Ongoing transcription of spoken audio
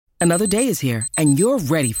Another day is here, and you're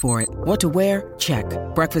ready for it. What to wear? Check.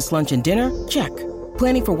 Breakfast, lunch, and dinner? Check.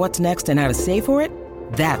 Planning for what's next and how to save for it?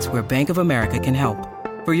 That's where Bank of America can help.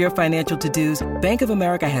 For your financial to-dos, Bank of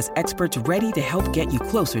America has experts ready to help get you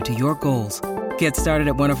closer to your goals. Get started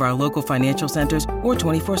at one of our local financial centers or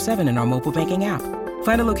 24/7 in our mobile banking app.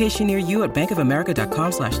 Find a location near you at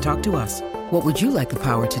bankofamerica.com/talktous. What would you like the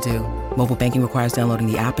power to do? Mobile banking requires downloading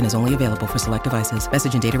the app and is only available for select devices.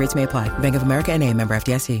 Message and data rates may apply. Bank of America N.A., member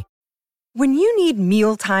FDIC. When you need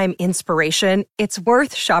mealtime inspiration, it's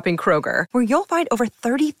worth shopping Kroger, where you'll find over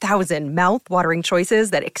 30,000 mouth-watering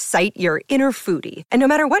choices that excite your inner foodie. And no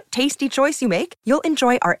matter what tasty choice you make, you'll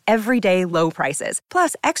enjoy our everyday low prices,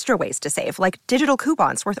 plus extra ways to save, like digital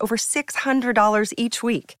coupons worth over $600 each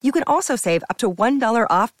week. You can also save up to $1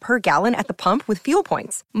 off per gallon at the pump with fuel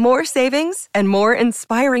points. More savings and more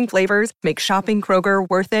inspiring flavors make shopping Kroger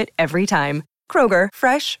worth it every time. Kroger,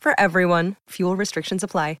 fresh for everyone. Fuel restrictions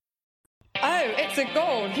apply. Oh, it's a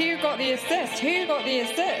goal. Who got the assist? Who got the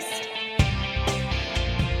assist?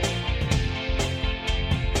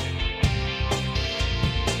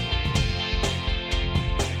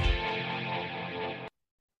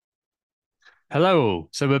 Hello.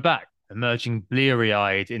 So we're back, emerging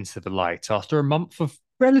bleary-eyed into the light after a month of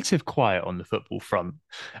relative quiet on the football front.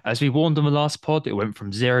 As we warned on the last pod, it went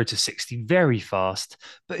from 0 to 60 very fast,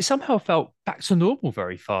 but it somehow felt back to normal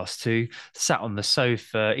very fast too. Sat on the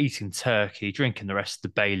sofa, eating turkey, drinking the rest of the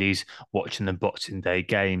Baileys, watching the Boxing Day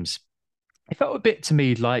games. It felt a bit to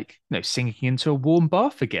me like, sinking into a warm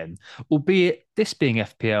bath again, albeit this being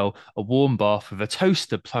FPL, a warm bath with a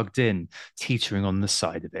toaster plugged in, teetering on the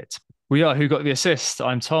side of it. We are Who Got the Assist.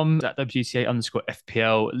 I'm Tom at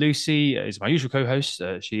WGTA_FPL. Lucy is my usual co-host.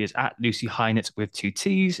 She is at Lucy Hynett with 2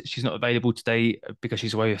 T's. She's not available today because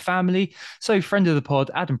she's away with family. So friend of the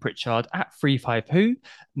pod, Adam Pritchard at 35Who,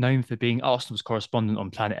 known for being Arsenal's correspondent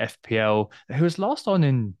on Planet FPL, who was last on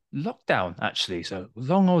in lockdown, actually, so a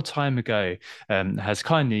long old time ago, has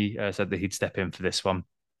kindly said that he'd step in for this one.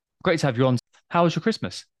 Great to have you on. How was your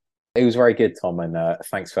Christmas? It was very good, Tom, and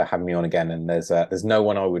thanks for having me on again. And there's no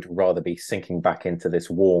one I would rather be sinking back into this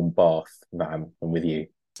warm bath than with you.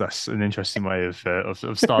 That's an interesting way of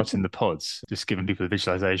starting the pods, just giving people a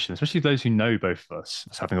visualization, especially those who know both of us,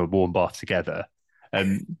 having a warm bath together.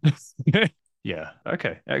 Yeah,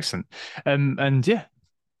 okay, excellent. And yeah,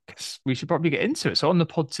 guess we should probably get into it. So on the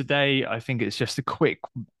pod today, I think it's just a quick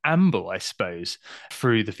amble, I suppose,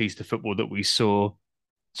 through the Feast of Football that we saw.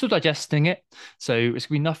 Still digesting it. So it's going to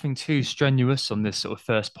be nothing too strenuous on this sort of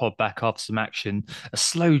first pod back after some action, a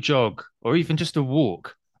slow jog or even just a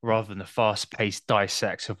walk rather than a fast-paced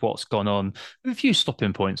dissect of what's gone on with a few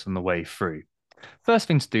stopping points on the way through. First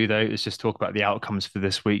thing to do, though, is just talk about the outcomes for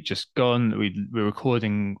this week just gone. We're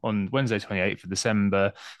recording on Wednesday, 28th of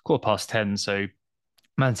December, 10:15. So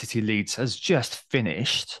Man City Leeds has just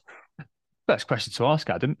finished. First question to ask,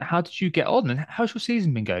 Adam, how did you get on and how's your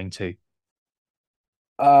season been going too?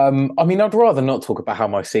 I'd rather not talk about how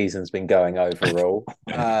my season's been going overall.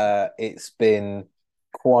 It's been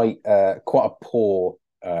quite a poor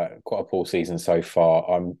season so far.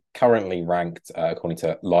 I'm currently ranked, according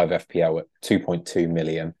to Live FPL, at 2.2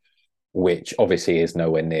 million, which obviously is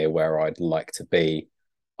nowhere near where I'd like to be.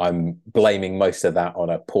 I'm blaming most of that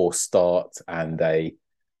on a poor start and a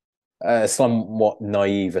somewhat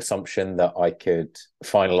naive assumption that I could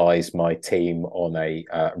finalise my team on a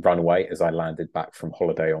runaway as I landed back from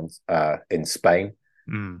holiday in Spain.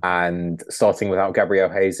 And starting without Gabriel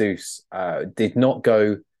Jesus did not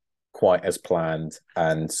go quite as planned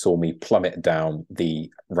and saw me plummet down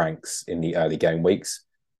the ranks in the early game weeks.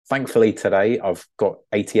 Thankfully today I've got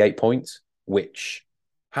 88 points, which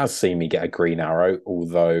has seen me get a green arrow,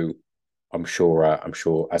 although I'm sure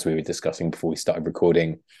as we were discussing before we started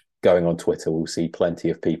recording, going on Twitter, we'll see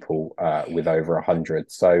plenty of people with over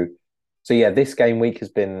 100. So yeah, this game week has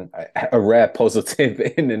been a rare positive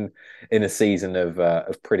in a season of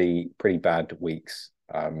pretty bad weeks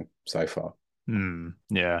so far.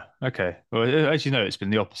 Yeah. Okay. Well, as you know, it's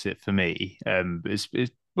been the opposite for me.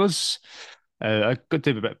 It was I got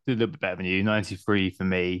to do a little bit better than you. 93 for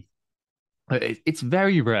me. It's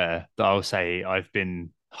very rare that I'll say I've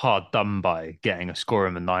been hard done by getting a score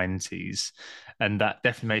in the 90s. And that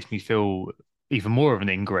definitely makes me feel even more of an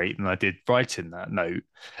ingrate than I did writing that note.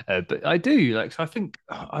 But I do, so I think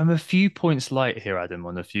I'm a few points light here, Adam,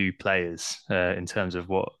 on a few players in terms of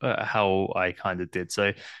how I kind of did.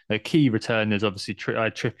 So the key return is obviously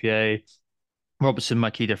Trippier, Robertson, my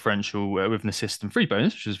key differential with an assist and free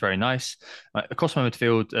bonus, which was very nice. Across my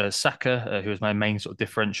midfield, Saka, who was my main sort of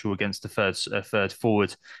differential against the third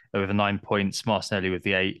forward with a 9 points, Martinelli with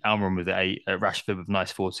the 8, Almiron with the 8, Rashford with a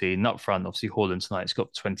nice 14. Up front, obviously, Haaland tonight's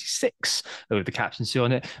got 26 with the captaincy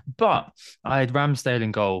on it. But I had Ramsdale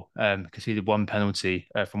in goal, conceded one penalty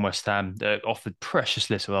from West Ham, offered precious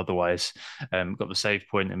little otherwise. Got the save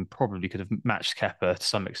point and probably could have matched Kepa to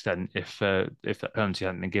some extent if that penalty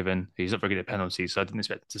hadn't been given. He's not very good at penalties, so I didn't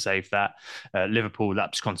expect to save that. Liverpool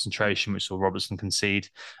lapsed concentration, which saw Robertson concede.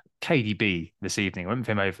 KDB this evening, I went with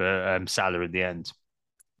him over Salah in the end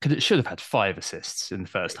because it should have had 5 assists in the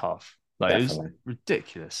first half. Like, it was Definitely.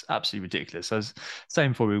 ridiculous, absolutely ridiculous. I was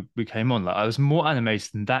saying before we came on, like I was more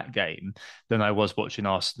animated in that game than I was watching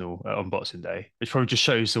Arsenal on Boxing Day, which probably just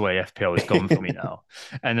shows the way FPL has gone for me now.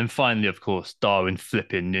 And then finally, of course, Darwin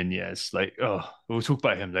flipping Nunez. Like, oh, we'll talk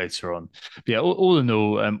about him later on. But yeah, all in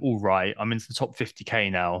all right. I'm into the top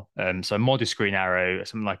 50k now. So modest green arrow,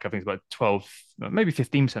 something like I think it's about 12, maybe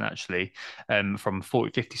 15% actually, from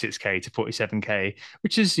 56k to 47k,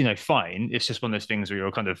 which is, fine. It's just one of those things where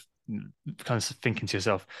you're kind of thinking to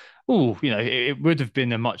yourself, oh, it would have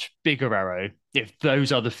been a much bigger arrow if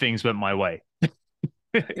those other things went my way.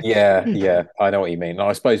 Yeah, I know what you mean. And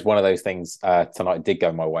I suppose one of those things tonight did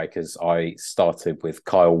go my way because I started with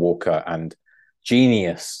Kyle Walker, and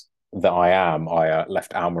genius that I am, I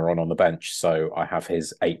left Almiron on the bench, so I have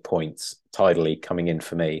his 8 points tidily coming in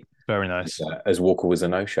for me. Very nice. As Walker was a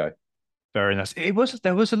no-show. Very nice.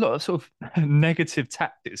 There was a lot of sort of negative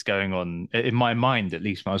tactics going on in my mind, at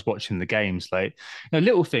least when I was watching the games. Like,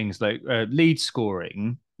 little things like lead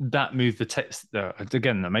scoring that moved the text.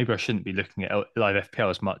 Again, maybe I shouldn't be looking at live FPL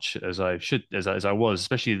as much as I should, as I was,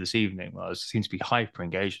 especially this evening. Where I seem to be hyper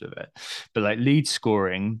engaged with it. But like lead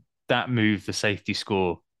scoring, that moved the safety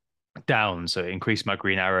score down, so it increased my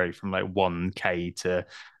green arrow from like 1k to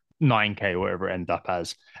 9k or whatever it ended up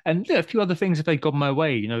as. And a few other things if they'd gone my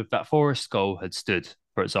way, if that Forest goal had stood,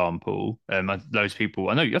 for example, those people,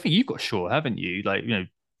 I think you've got Shaw, haven't you? Like,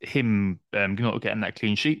 him not getting that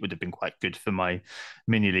clean sheet would have been quite good for my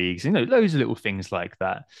mini leagues, loads of little things like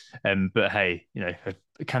that. But hey,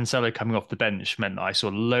 Cancelo coming off the bench meant that I saw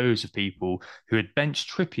loads of people who had benched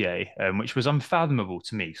Trippier, which was unfathomable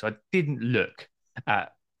to me. So I didn't look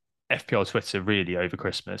at FPL Twitter really over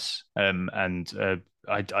Christmas, and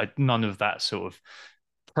I none of that sort of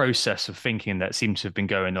process of thinking that seems to have been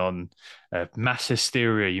going on, mass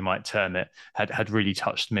hysteria you might term it, had really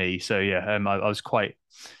touched me. So yeah, I was quite.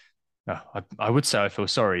 I would say I feel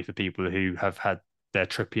sorry for people who have had their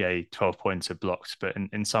Trippier 12 points blocked, but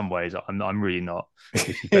in some ways I'm really not.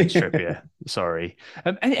 If you bench Trippier, sorry.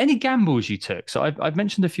 Any gambles you took? So I've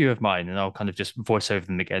mentioned a few of mine, and I'll kind of just voice over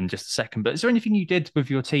them again in just a second. But is there anything you did with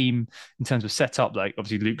your team in terms of setup? Like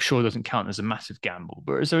obviously Luke Shaw doesn't count as a massive gamble,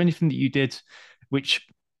 but is there anything that you did which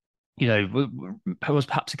was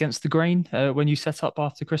perhaps against the grain when you set up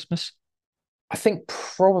after Christmas? I think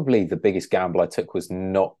probably the biggest gamble I took was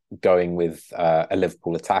not going with a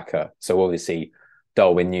Liverpool attacker. So obviously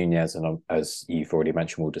Darwin Nunez, and as you've already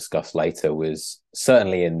mentioned, we'll discuss later, was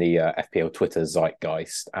certainly in the FPL Twitter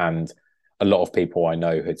zeitgeist, and a lot of people I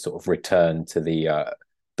know had sort of returned to the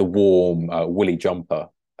warm woolly jumper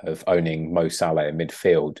of owning Mo Salah in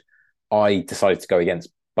midfield. I decided to go against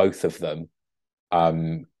both of them,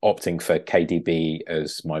 opting for KDB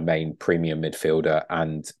as my main premium midfielder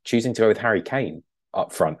and choosing to go with Harry Kane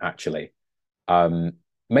up front, actually. Mainly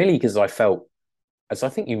because I felt, as I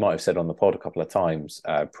think you might have said on the pod a couple of times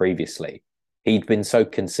previously, he'd been so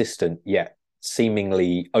consistent, yet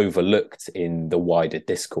seemingly overlooked in the wider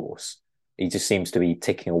discourse. He just seems to be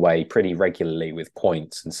ticking away pretty regularly with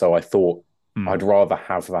points. And so I thought I'd rather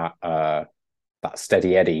have that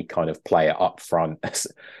steady Eddie kind of player up front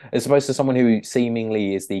as opposed to someone who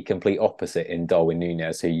seemingly is the complete opposite in Darwin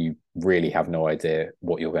Nunez, who you really have no idea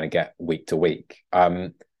what you're going to get week to week.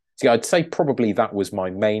 So yeah, I'd say probably that was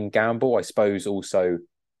my main gamble. I suppose also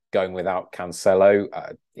going without Cancelo,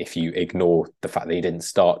 if you ignore the fact that he didn't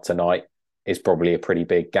start tonight, is probably a pretty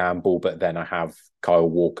big gamble. But then I have Kyle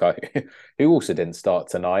Walker, who also didn't start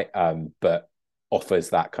tonight, but offers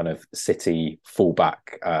that kind of City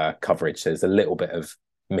fullback coverage. So there's a little bit of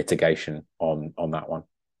mitigation on that one.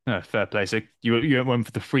 Oh, fair play. So you went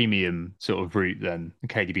for the freemium sort of route then,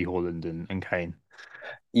 KDB, Haaland and Kane.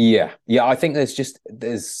 Yeah. I think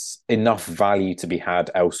there's enough value to be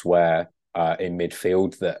had elsewhere in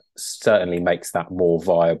midfield that certainly makes that more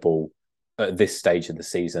viable at this stage of the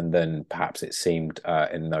season than perhaps it seemed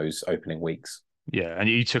in those opening weeks. Yeah, and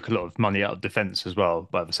you took a lot of money out of defense as well,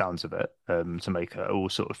 by the sounds of it, to make it all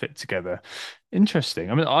sort of fit together. Interesting.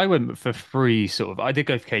 I mean, I went for three sort of. I did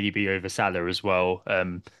go for KDB over Salah as well.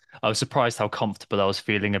 I was surprised how comfortable I was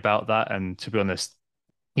feeling about that, and to be honest,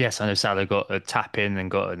 yes, I know Salah got a tap in and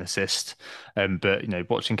got an assist, but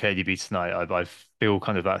watching KDB tonight, I feel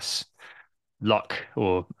kind of that's luck,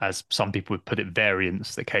 or as some people would put it,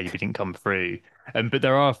 variance that KDB didn't come through. But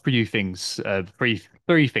there are a few things,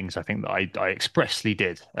 three things I think that I expressly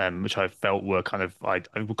did, which I felt were kind of I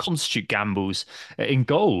will constitute gambles in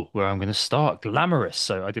goal where I'm going to start glamorous.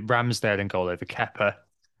 So I did Ramsdale in goal over Kepa.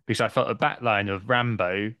 Because I felt a back line of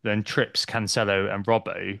Rambo, then Trips, Cancelo, and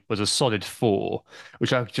Robbo was a solid four,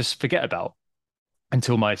 which I just forget about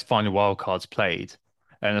until my final wild cards played.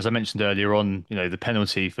 And as I mentioned earlier on, the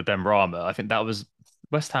penalty for Ben Rama, I think that was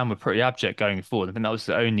West Ham were pretty abject going forward. I think that was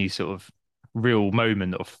the only sort of real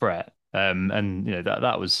moment of threat. And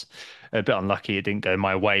that was a bit unlucky. It didn't go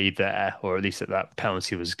my way there, or at least that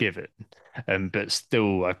penalty was given. But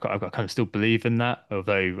still, I've got kind of still believe in that.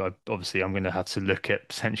 Although obviously I'm going to have to look at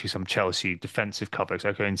potentially some Chelsea defensive cover because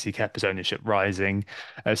I can see Kepa's ownership rising.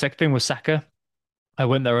 Second thing was Saka. I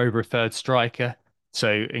went there over a third striker.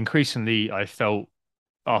 So increasingly, I felt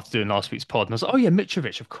after doing last week's pod, and I was like, oh yeah,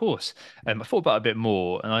 Mitrovic, of course. I thought about it a bit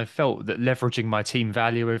more, and I felt that leveraging my team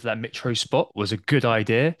value over that Mitro spot was a good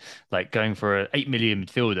idea, like going for an 8 million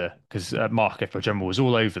midfielder because Mark for General was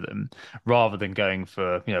all over them, rather than going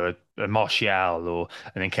for a Martial or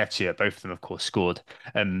an Nketiah. Both of them, of course, scored.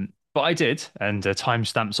 But I did, and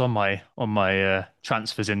timestamps on my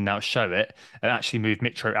transfers in now show it, and actually moved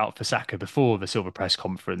Mitro out for Saka before the Silver Press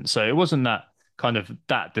conference. So it wasn't that kind of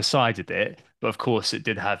that decided it, but of course it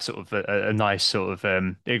did have sort of a nice sort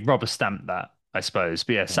of it rubber stamped that, I suppose.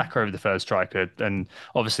 But yeah, Saka over the third striker, and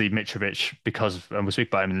obviously Mitrovic because, and we'll speak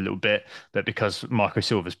about him in a little bit, but because Marco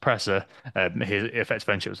Silva's presser, his effective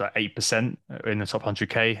ownership was like 8% in the top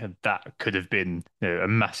 100k, and that could have been a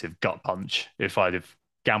massive gut punch if I'd have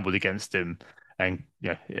gambled against him. And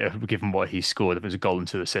given what he scored, it was a goal and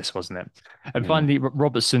two assists, wasn't it? And Mm. finally,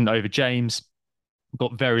 Robertson over James.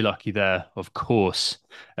 Got very lucky there, of course.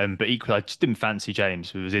 But equally, I just didn't fancy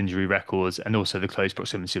James with his injury records and also the close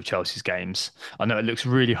proximity of Chelsea's games. I know it looks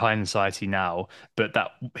really high anxiety now, but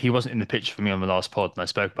that he wasn't in the picture for me on the last pod, and I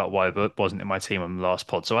spoke about why it wasn't in my team on the last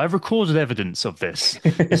pod. So I have recorded evidence of this.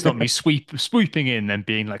 It's not me swooping in and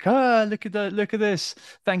being like, look at that, look at this.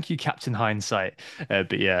 Thank you, Captain Hindsight.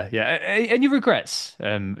 But yeah. Any regrets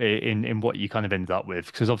in what you kind of ended up with?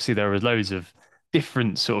 Because obviously there were loads of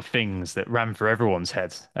different sort of things that ran through everyone's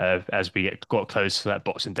head as we got close to that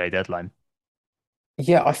Boxing Day deadline.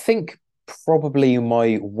 Yeah, I think probably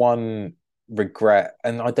my one regret,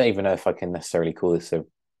 and I don't even know if I can necessarily call this a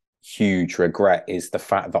huge regret, is the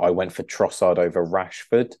fact that I went for Trossard over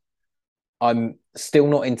Rashford. I'm still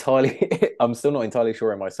not entirely I'm still not entirely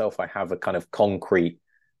sure in myself I have a kind of concrete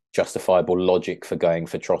justifiable logic for going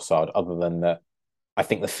for Trossard, other than that I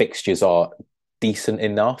think the fixtures are decent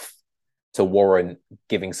enough to warrant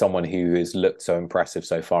giving someone who has looked so impressive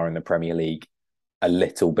so far in the Premier League a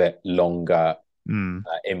little bit longer Mm.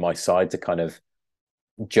 in my side to kind of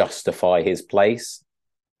justify his place.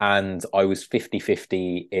 And I was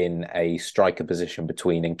 50-50 in a striker position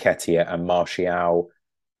between Nketiah and Martial,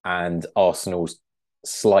 and Arsenal's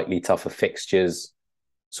slightly tougher fixtures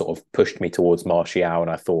sort of pushed me towards Martial. And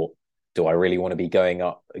I thought, do I really want to be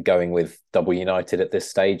going with double United at this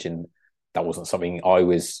stage? And that wasn't something I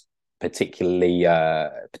was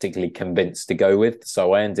particularly convinced to go with.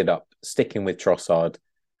 So I ended up sticking with Trossard,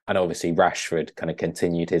 and obviously Rashford kind of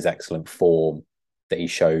continued his excellent form that he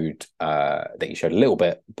showed a little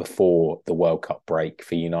bit before the World Cup break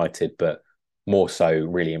for United, but more so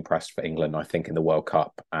really impressed for England, I think, in the World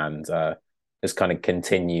Cup, and has kind of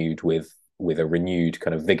continued with a renewed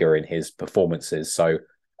kind of vigor in his performances. So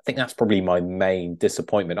I think that's probably my main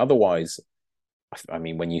disappointment. Otherwise, I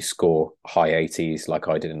mean, when you score high 80s like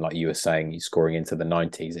I did, and like you were saying, you're scoring into the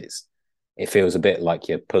 90s, it feels a bit like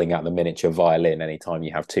you're pulling out the miniature violin anytime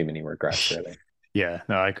you have too many regrets, really. Yeah,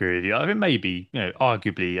 no, I agree with you. I think maybe,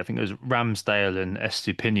 arguably, I think it was Ramsdale and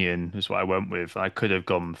Estupinian is what I went with. I could have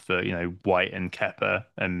gone for, White and Kepa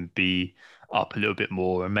and be up a little bit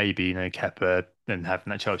more, and maybe, Kepa and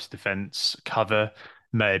having that Chelsea defense cover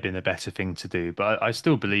may have been a better thing to do. But I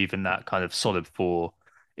still believe in that kind of solid four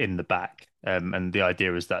in the back. And the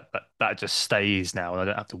idea is that just stays now, and I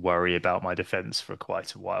don't have to worry about my defense for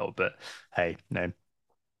quite a while. But hey,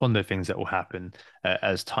 one of the things that will happen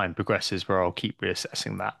as time progresses, where I'll keep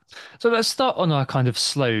reassessing that. So let's start on our kind of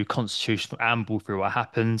slow constitutional amble through what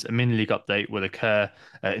happens. A mini league update will occur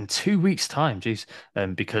in 2 weeks' time, geez,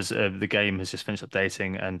 because the game has just finished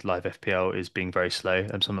updating and live FPL is being very slow,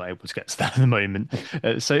 so I'm not able to get to that at the moment.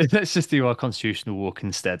 So let's just do our constitutional walk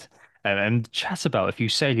instead, and chat about a few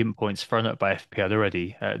salient points thrown up by FPL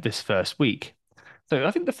already this first week. So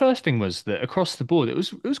I think the first thing was that across the board, it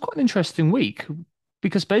was quite an interesting week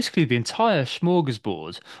because basically the entire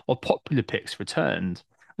smorgasbord of popular picks returned,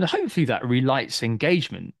 and hopefully that relights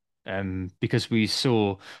engagement. Because we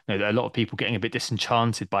saw, a lot of people getting a bit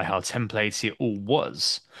disenchanted by how templated it all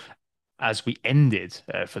was as we ended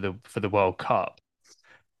for the World Cup.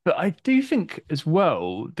 But I do think as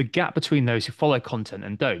well the gap between those who follow content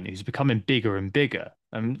and don't is becoming bigger and bigger.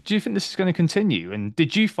 Do you think this is going to continue? And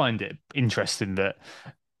did you find it interesting that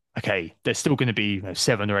okay, there's still going to be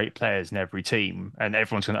 7 or 8 players in every team, and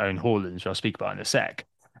everyone's going to own Haaland, which I'll speak about in a sec.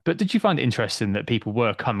 But did you find it interesting that people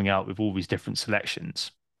were coming out with all these different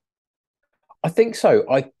selections? I think so.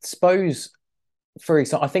 I suppose, for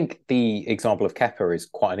example, I think the example of Kepa is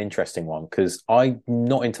quite an interesting one because I'm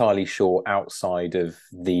not entirely sure outside of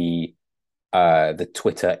the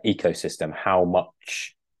Twitter ecosystem how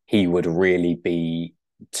much he would really be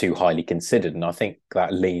too highly considered, and I think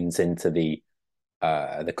that leans into the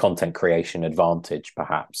content creation advantage,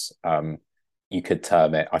 perhaps you could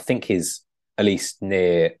term it. I think his, at least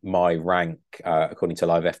near my rank, according to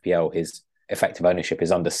Live FPL, his effective ownership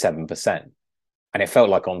is under 7%. And it felt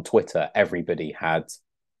like on Twitter, everybody had,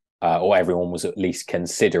 or everyone was at least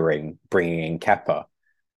considering bringing in Kepa.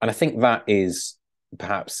 And I think that is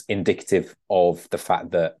perhaps indicative of the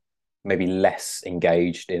fact that maybe less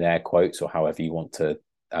engaged, in air quotes, or however you want to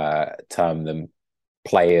term them,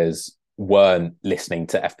 players weren't listening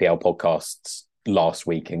to FPL podcasts last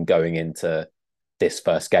week and going into this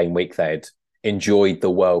first game week. They'd enjoyed the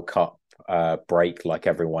World Cup break like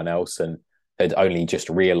everyone else and had only just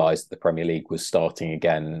realised the Premier League was starting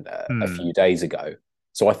again a few days ago.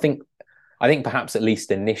 So I think perhaps at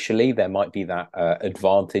least initially there might be that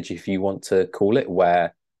advantage, if you want to call it,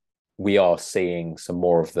 where we are seeing some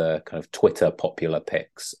more of the kind of Twitter popular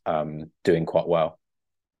picks doing quite well.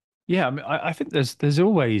 Yeah, I mean, I think there's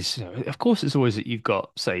always, of course, it's always that you've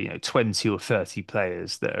got, say, 20 or 30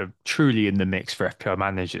 players that are truly in the mix for FPL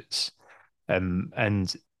managers.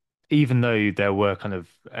 And even though there were kind of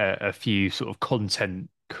a few sort of content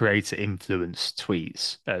creator influence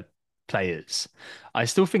tweets, players, I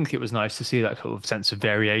still think it was nice to see that sort of sense of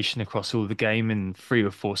variation across all the game in 3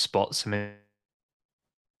 or 4 spots. I mean,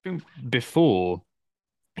 I think before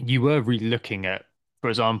you were really looking at, for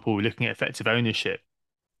example, looking at effective ownership.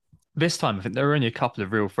 This time, I think there were only a couple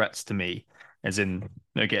of real threats to me, as in,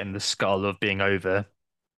 getting the skull of being over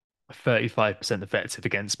 35% effective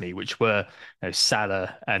against me, which were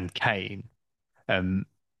Salah and Kane. Um,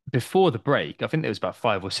 Before the break, I think there was about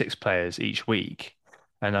 5 or 6 players each week.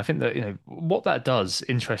 And I think that, what that does,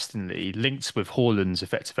 interestingly, links with Haaland's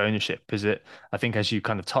effective ownership, is it, I think, as you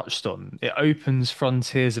kind of touched on, it opens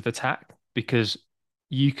frontiers of attack because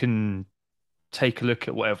you can take a look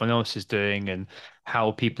at what everyone else is doing and how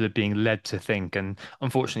people are being led to think. And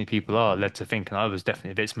unfortunately, people are led to think. And I was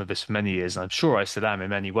definitely a victim of this for many years. And I'm sure I still am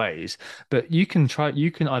in many ways. But you can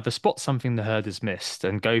either spot something the herd has missed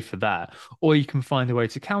and go for that, or you can find a way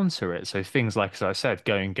to counter it. So things like, as I said,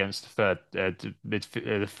 going against the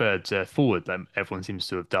third forward that everyone seems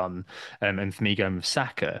to have done. And for me, going with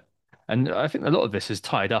Saka. And I think a lot of this is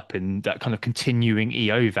tied up in that kind of continuing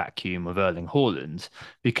EO vacuum of Erling Haaland,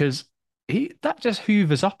 because that just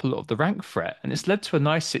hoovers up a lot of the rank threat, and it's led to a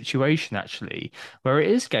nice situation actually, where it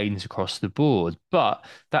is gains across the board, but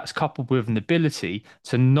that's coupled with an ability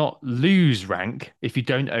to not lose rank if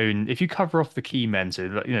you cover off the key men, so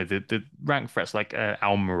the rank threats like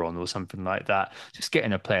Almiron or something like that, just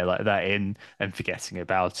getting a player like that in and forgetting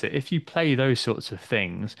about it. If you play those sorts of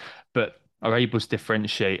things, but are able to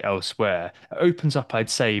differentiate elsewhere. It opens up, I'd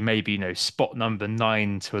say, maybe, spot number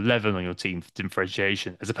 9 to 11 on your team for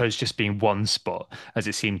differentiation, as opposed to just being one spot, as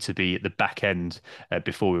it seemed to be at the back end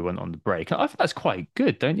before we went on the break. And I think that's quite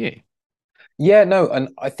good, don't you? Yeah, no, and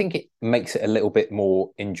I think it makes it a little bit more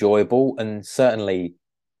enjoyable. And certainly,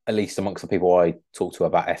 at least amongst the people I talk to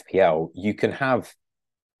about FPL, you can have,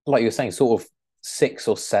 like you were saying, sort of 6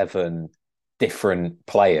 or 7 different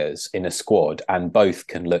players in a squad, and both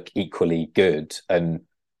can look equally good and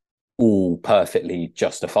all perfectly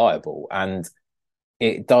justifiable. And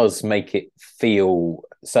it does make it feel,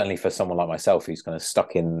 certainly for someone like myself who's kind of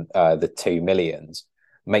stuck in the 2 millions,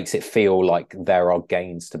 makes it feel like there are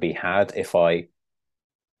gains to be had if I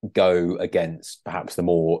go against perhaps the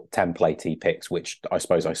more templatey picks, which I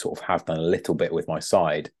suppose I sort of have done a little bit with my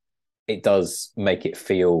side, it does make it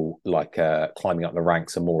feel like climbing up the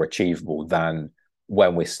ranks are more achievable than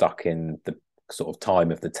when we're stuck in the sort of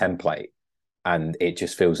time of the template and it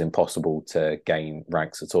just feels impossible to gain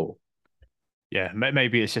ranks at all. Yeah,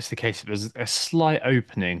 maybe it's just a case of a slight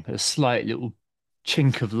opening, a slight little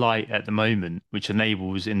chink of light at the moment, which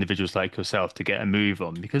enables individuals like yourself to get a move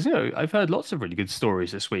on. Because, I've heard lots of really good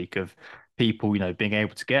stories this week of people, being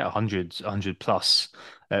able to get 100 plus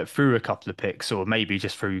through a couple of picks, or maybe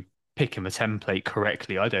just through picking the template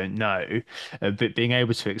correctly. I don't know, but being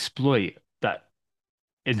able to exploit that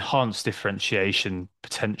enhanced differentiation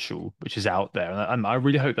potential which is out there. And I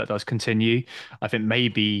really hope that does continue. I think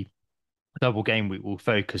maybe double game week will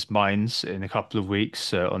focus minds in a couple of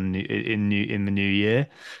weeks on in the new year.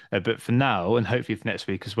 But for now, and hopefully for next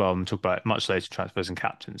week as well, I'm talking about much later transfers and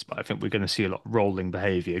captains. But I think we're going to see a lot of rolling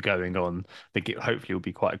behaviour going on. I think it hopefully will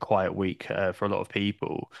be quite a quiet week for a lot of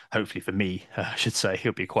people. Hopefully for me, I should say,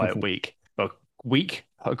 it'll be a quiet week. Well, week,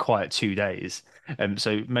 a quiet 2 days.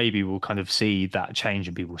 So maybe we'll kind of see that change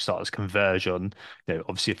and people start to converge on,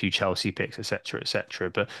 obviously a few Chelsea picks, etc., etc.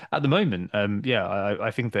 But at the moment, yeah,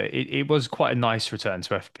 I think that it was quite a nice return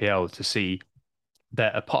to FPL to see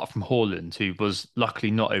that apart from Haaland, who was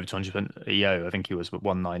luckily not over 200% EO, I think he was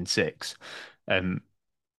 196. Um,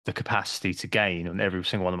 the capacity to gain on every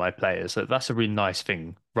single one of my players. So that's a really nice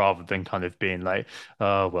thing, rather than kind of being like,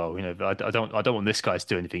 oh well, I don't want this guy to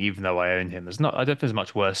do anything, even though I own him. I don't think there's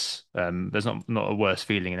much worse. There's not a worse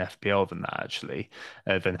feeling in FPL than that actually,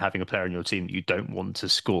 than having a player in your team that you don't want to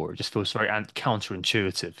score. It just feels very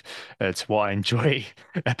counterintuitive to what I enjoy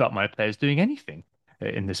about my players doing anything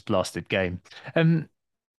in this blasted game. Um,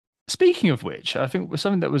 Speaking of which, I think was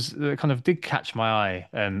something that was kind of did catch my eye.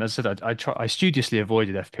 As I said, I studiously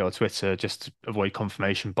avoided FPL Twitter just to avoid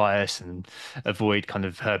confirmation bias and avoid kind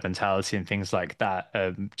of herd mentality and things like that.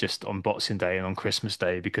 Just on Boxing Day and on Christmas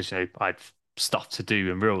Day because I'd stuff to do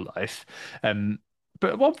in real life. Um,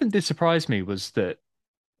 but one thing that did surprise me was that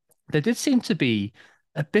there did seem to be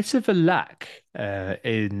a bit of a lack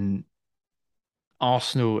in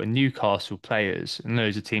Arsenal and Newcastle players, and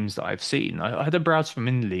those are teams that I've seen. I had a browse from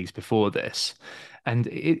mini leagues before this, and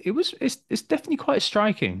it's definitely quite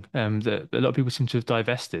striking that a lot of people seem to have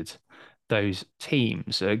divested those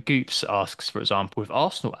teams. Goops asks, for example, with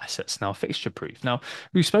Arsenal assets now fixture proof. Now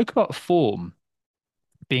we spoke about form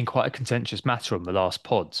being quite a contentious matter on the last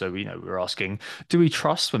pod. So, we're asking, do we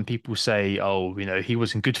trust when people say, oh, he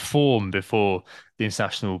was in good form before the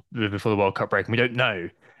World Cup break, and we don't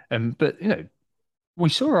know. But we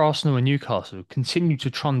saw Arsenal and Newcastle continue to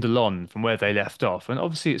trundle on from where they left off. And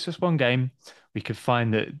obviously, it's just one game. We could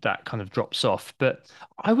find that that kind of drops off. But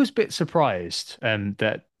I was a bit surprised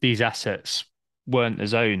that these assets weren't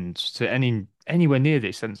as owned to anywhere near the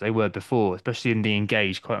extent they were before, especially in the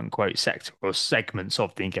engaged quote unquote sector or segments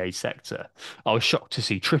of the engaged sector. I was shocked to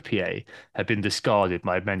see Trippier had been discarded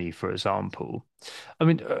by many, for example. I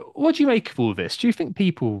mean, what do you make of all this? Do you think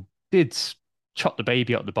people did chuck the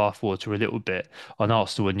baby out the bathwater a little bit on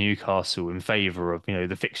Arsenal and Newcastle in favour of,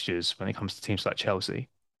 the fixtures when it comes to teams like Chelsea?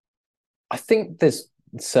 I think there's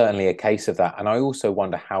certainly a case of that. And I also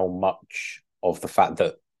wonder how much of the fact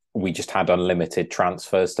that we just had unlimited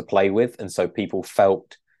transfers to play with. And so people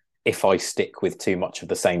felt if I stick with too much of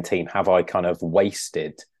the same team, have I kind of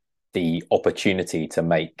wasted the opportunity to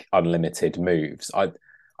make unlimited moves? I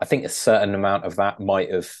think a certain amount of that might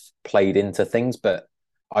have played into things, but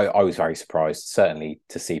I was very surprised, certainly,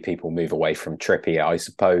 to see people move away from Trippier. I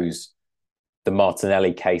suppose the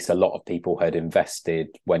Martinelli case, a lot of people had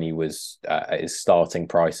invested when he was at his starting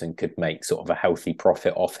price and could make sort of a healthy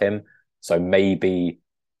profit off him. So maybe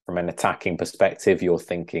from an attacking perspective, you're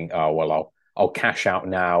thinking, oh, well, I'll cash out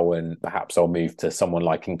now and perhaps I'll move to someone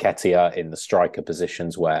like Nketiah in the striker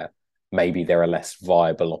positions where maybe there are less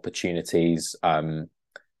viable opportunities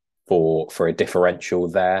for a differential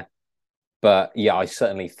there. But yeah, I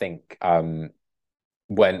certainly think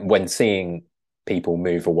when seeing people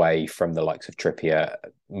move away from the likes of Trippier,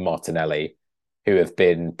 Martinelli, who have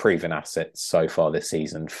been proven assets so far this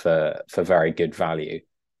season for very good value,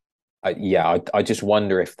 I just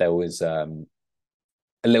wonder if there was a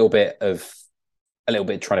little bit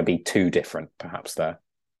trying to be too different, perhaps there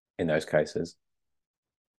in those cases.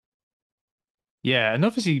 Yeah, and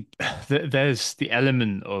obviously there's the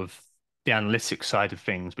element of the analytics side of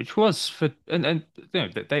things, which was and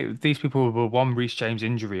these people were one Reece James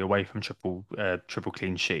injury away from triple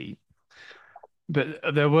clean sheet, but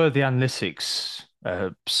there were the analytics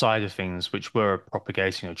side of things, which were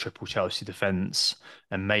propagating a triple Chelsea defense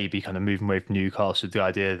and maybe kind of moving away from Newcastle with the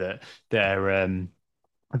idea that they're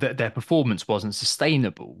that their performance wasn't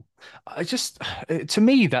sustainable. I just, to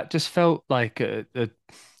me, that just felt like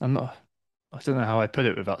I'm not, I don't know how I put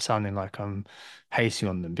it without sounding like I'm hating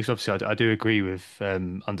on them, because obviously I do agree with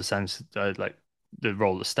understands like the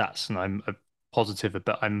role of stats, and I'm a positive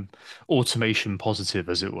about I'm automation positive,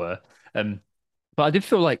 as it were. Um, but I did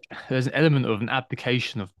feel like there's an element of an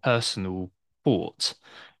abdication of personal thought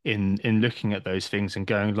in looking at those things and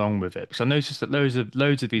going along with it. Because I noticed that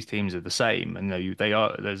loads of these teams are the same, and they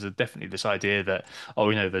are. There's definitely this idea that,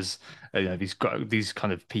 oh, there's these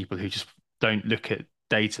kind of people who just don't look at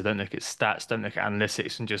data, don't look at stats, don't look at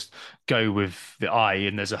analytics, and just go with the eye.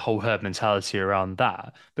 And there's a whole herd mentality around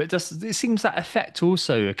that. But it seems that effect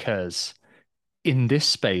also occurs in this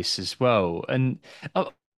space as well. And uh,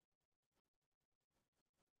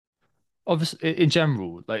 obviously, in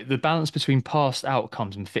general, like the balance between past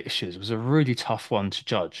outcomes and fixtures was a really tough one to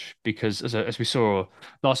judge, because as we saw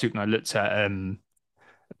last week when I looked at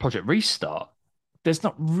Project Restart, there's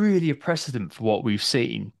not really a precedent for what we've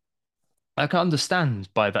seen. I can understand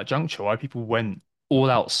by that juncture why people went all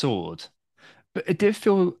out sword, but it did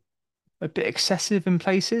feel a bit excessive in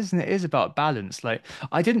places, and it is about balance. Like,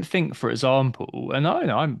 I didn't think, for example, and I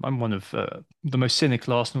know I'm one of the most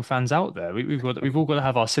cynical Arsenal fans out there. We've all got to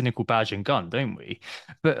have our cynical badge and gun, don't we?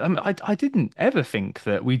 But I didn't ever think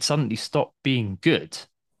that we'd suddenly stop being good.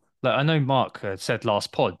 Like, I know Mark said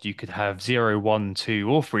last pod you could have 0, 1, 2,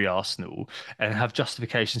 or 3 Arsenal and have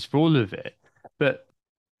justifications for all of it. But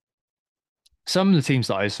some of the teams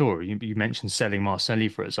that I saw, you mentioned selling Marcelli,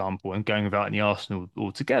 for example, and going without any Arsenal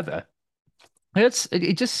altogether.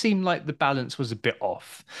 It just seemed like the balance was a bit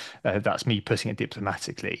off. That's me putting it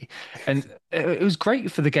diplomatically. And it was great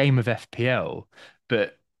for the game of FPL,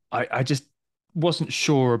 but I just wasn't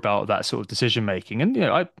sure about that sort of decision making.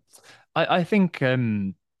 And I think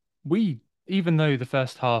we, even though the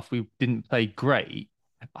first half we didn't play great,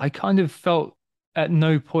 I kind of felt at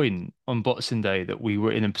no point on Boxing Day that we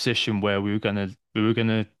were in a position where we were gonna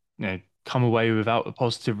come away without a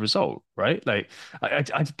positive result, right? Like, I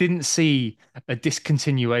didn't see a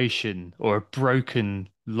discontinuation or a broken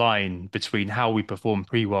line between how we performed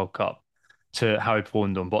pre-World Cup to how we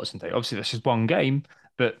performed on Boxing Day. Obviously, that's just one game,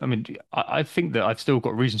 but I mean, I think that I've still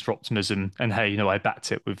got reasons for optimism. And hey, I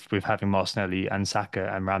backed it with having Martinelli and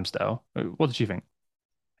Saka and Ramsdale. What did you think?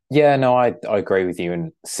 Yeah, no, I agree with you.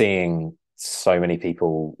 And seeing so many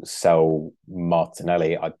people sell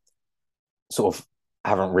Martinelli, I sort of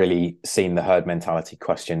haven't really seen the herd mentality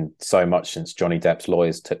question so much since Johnny Depp's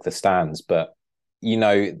lawyers took the stands. But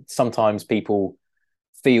sometimes people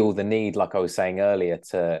feel the need, like I was saying earlier,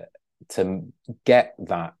 to get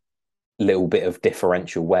that little bit of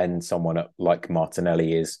differential when someone like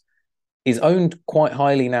Martinelli is owned quite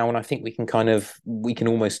highly now, and I think we can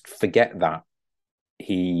almost forget that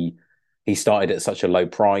he started at such a low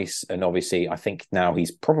price, and obviously I think now he's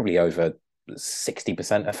probably over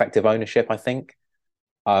 60% effective ownership, I think.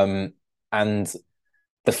 And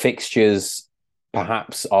the fixtures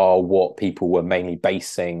perhaps are what people were mainly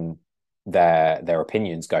basing their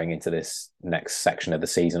opinions going into this next section of the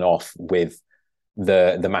season off with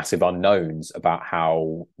the massive unknowns about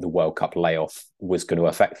how the World Cup layoff was going to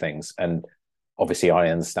affect things. And obviously, I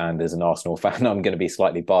understand as an Arsenal fan, I'm going to be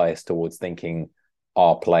slightly biased towards thinking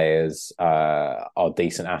our players are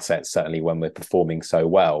decent assets, certainly when we're performing so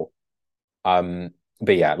well.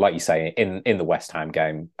 But yeah, like you say, in the West Ham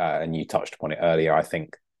game, and you touched upon it earlier, I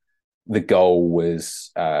think the goal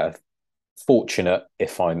was fortunate,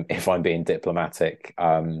 if I'm being diplomatic.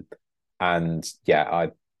 And yeah,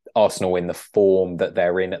 Arsenal in the form that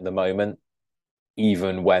they're in at the moment,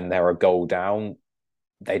 even when they're a goal down,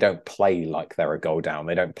 they don't play like they're a goal down.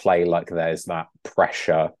 They don't play like there's that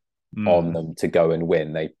pressure on them to go and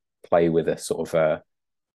win. They play with a sort of a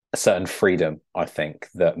certain freedom, I think,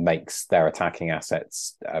 that makes their attacking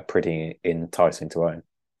assets pretty enticing to own.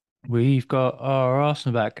 We've got our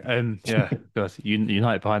Arsenal back. Yeah, God,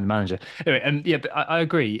 United behind the manager. Anyway, yeah, but I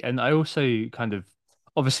agree, and I also kind of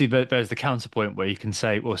obviously there's the counterpoint where you can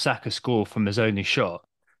say, well, Saka scored from his only shot,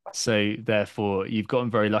 so therefore you've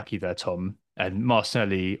gotten very lucky there, Tom. And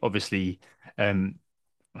Martinelli obviously, um,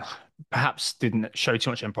 perhaps didn't show too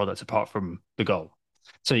much end product apart from the goal.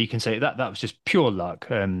 So you can say that was just pure luck.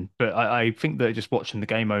 But I think that just watching the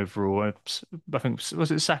game overall, I think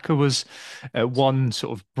was it Saka was one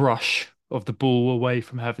sort of brush of the ball away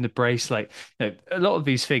from having a brace. Like, a lot of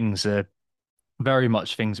these things are very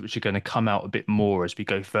much things which are going to come out a bit more as we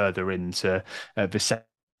go further into the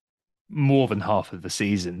more than half of the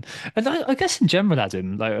season. And I guess in general,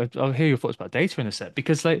 Adam, like I'll hear your thoughts about data in a sec,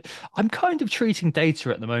 because like I'm kind of treating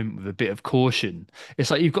data at the moment with a bit of caution.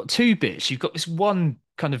 It's like you've got two bits. You've got this one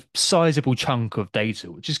kind of sizable chunk of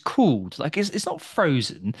data, which is cooled. Like it's not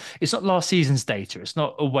frozen. It's not last season's data. It's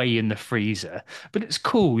not away in the freezer, but it's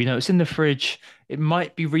cool. It's in the fridge. It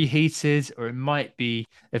might be reheated or it might be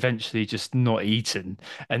eventually just not eaten.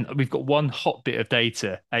 And we've got one hot bit of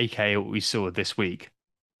data, aka what we saw this week.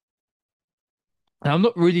 Now, I'm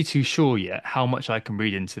not really too sure yet how much I can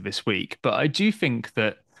read into this week, but I do think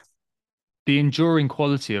that the enduring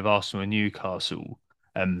quality of Arsenal and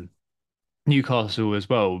um, Newcastle as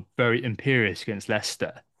well, very imperious against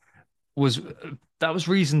Leicester, was that was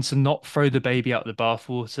reason to not throw the baby out the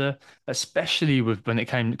bathwater, especially with when it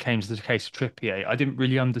came to the case of Trippier. I didn't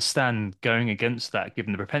really understand going against that,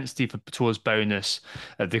 given the propensity towards bonus,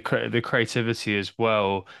 the creativity as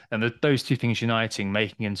well, and those two things uniting,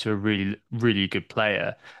 making into a really good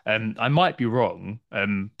player. I might be wrong,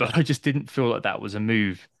 but I just didn't feel like that was a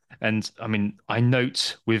move. And I mean, I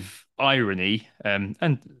note with irony,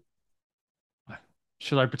 and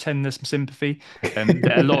should I pretend there's some sympathy?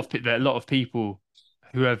 There are a lot of people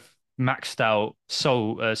who have maxed out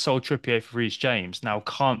sold Trippier for Reece James now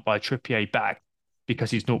can't buy Trippier back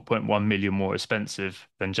because he's zero point 0.1 million more expensive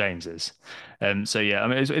than James is. So yeah, I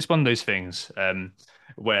mean it's one of those things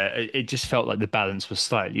where it just felt like the balance was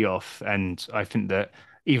slightly off, and I think that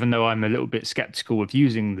even though I'm a little bit skeptical of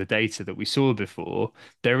using the data that we saw before,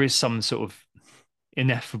 there is some sort of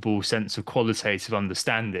ineffable sense of qualitative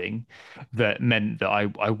understanding that meant that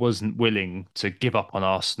I wasn't willing to give up on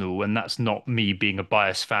Arsenal. And that's not me being a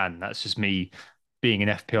biased fan. That's just me being an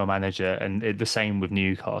FPL manager. And the same with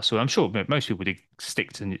Newcastle. I'm sure most people would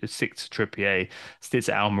stick to Trippier, stick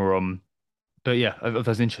to Almiron. But yeah,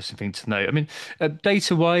 that's an interesting thing to know. I mean,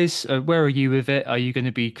 data-wise, where are you with it? Are you going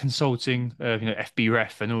to be consulting,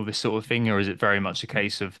 FBref and all this sort of thing, or is it very much a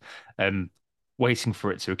case of um, waiting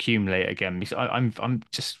for it to accumulate again? Because I'm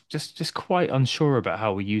just quite unsure about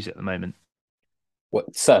how we use it at the moment. Well,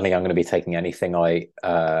 certainly, I'm going to be taking anything I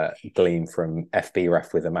glean from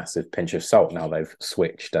FBref with a massive pinch of salt. Now they've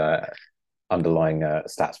switched underlying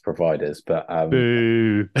stats providers, but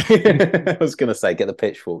Boo. I was going to say, get the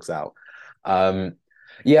pitchforks out.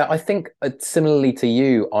 Yeah, I think similarly to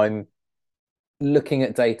you, I'm looking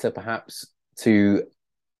at data perhaps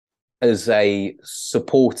as a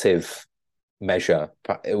supportive measure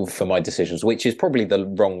for my decisions, which is probably the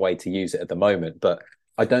wrong way to use it at the moment. But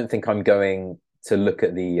I don't think I'm going to look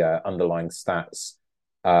at the underlying stats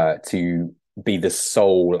to be the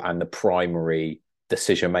sole and the primary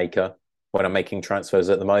decision maker when I'm making transfers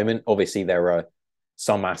at the moment. Obviously, there are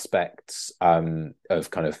some aspects of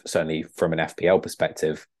kind of, certainly from an FPL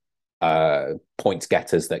perspective, points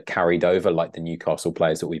getters that carried over, like the Newcastle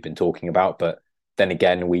players that we've been talking about. But then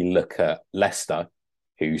again, we look at Leicester,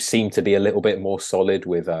 who seem to be a little bit more solid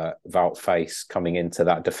with Wout Faes coming into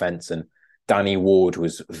that defence. And Danny Ward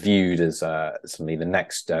was viewed as something the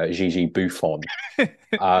next Gigi Buffon.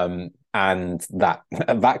 And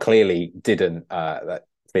that clearly didn't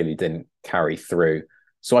carry through.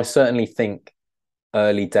 So I certainly think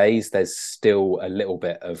early days, there's still a little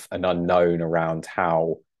bit of an unknown around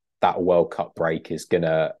how that World Cup break is going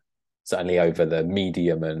to, certainly over the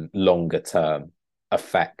medium and longer term,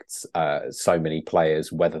 affect so many players,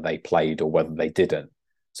 whether they played or whether they didn't.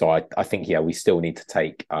 So I think, yeah, we still need to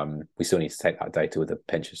take that data with a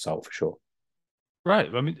pinch of salt for sure. Right.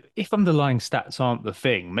 I mean, if underlying stats aren't the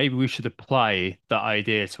thing, maybe we should apply that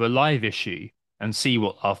idea to a live issue and see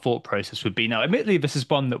what our thought process would be. Now, admittedly, this is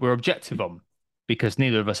one that we're objective on because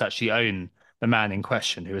neither of us actually own the man in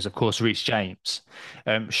question, who is, of course, Reece James.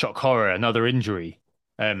 Shock horror, another injury.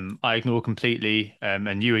 I ignore completely,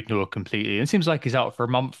 and you ignore completely. And it seems like he's out for a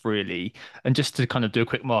month, really. And just to kind of do a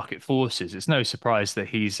quick market forces, it's no surprise that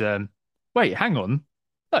he's. Wait, hang on.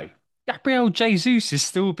 No, Gabriel Jesus is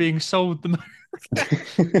still being sold the.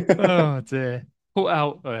 Oh dear. Put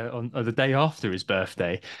out on the day after his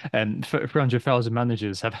birthday, and 300,000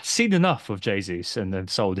 managers have seen enough of Jesus and then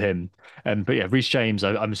sold him. But yeah, Reece James,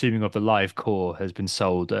 I'm assuming of the live core, has been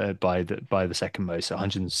sold by the second most,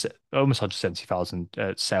 100, almost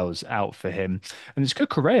 170,000 sales out for him. And it's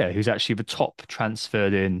Correa, who's actually the top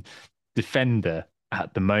transferred in defender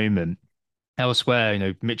at the moment. Elsewhere,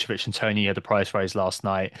 Mitrovic and Tony had a price raise last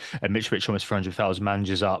night. Mitrovic almost 400,000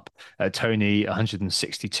 managers up. Tony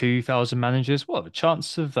 162,000 managers. What are the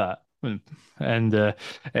chances of that? And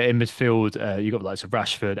in midfield, you got the likes of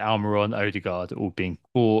Rashford, Almiron, Odegaard all being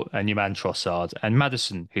bought, and your man Trossard and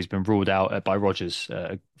Maddison, who's been ruled out by Rodgers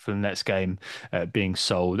for the next game, being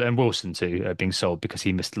sold, and Wilson too being sold because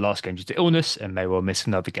he missed the last game due to illness and may well miss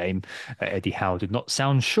another game. Eddie Howe did not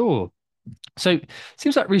sound sure. So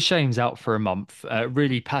seems like Reece James out for a month.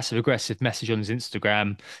 Really passive aggressive message on his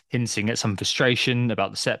Instagram, hinting at some frustration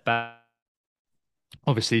about the setback.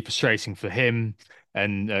 Obviously frustrating for him,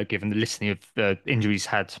 and given the litany of injuries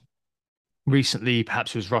had recently,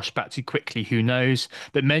 perhaps he was rushed back too quickly, who knows?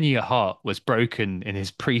 But many a heart was broken in his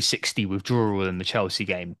pre-60 withdrawal in the Chelsea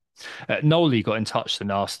game. Nolly got in touch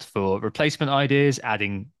and asked for replacement ideas,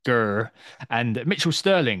 adding Gurr. And Mitchell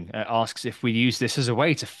Sterling asks if we use this as a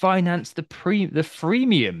way to finance the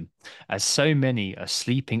freemium, as so many are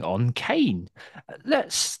sleeping on Kane.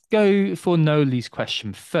 Let's go for Nolly's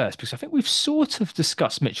question first, because I think we've sort of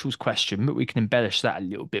discussed Mitchell's question, but we can embellish that a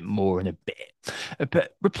little bit more in a bit.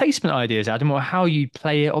 But replacement ideas, Adam, or how you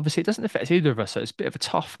play it, obviously it doesn't affect either of us, so it's a bit of a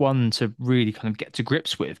tough one to really kind of get to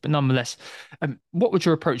grips with. But nonetheless, what would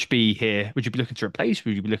your approach be here? Would you be looking to replace?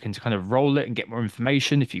 Would you be looking to kind of roll it and get more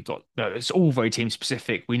information? If you've got, it's all very team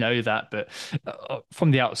specific, we know that, but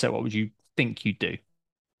from the outset, what would you think you'd do?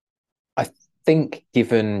 I think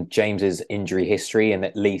given James's injury history, and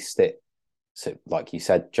at least so like you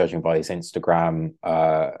said, judging by his Instagram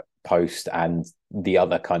post and the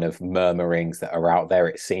other kind of murmurings that are out there,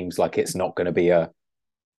 it seems like it's not going to be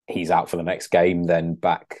he's out for the next game, then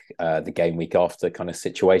back the game week after kind of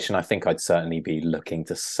situation. I think I'd certainly be looking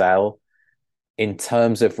to sell. In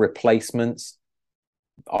terms of replacements,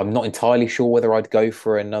 I'm not entirely sure whether I'd go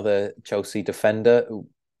for another Chelsea defender.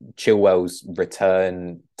 Chilwell's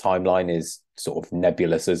return timeline is sort of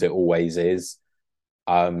nebulous as it always is.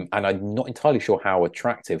 And I'm not entirely sure how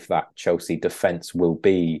attractive that Chelsea defence will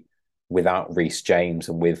be without Reece James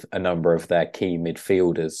and with a number of their key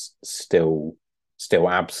midfielders still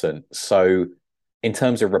absent. So in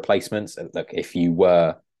terms of replacements, look, if you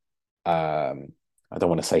were, I don't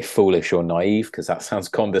want to say foolish or naive because that sounds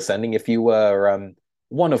condescending. If you were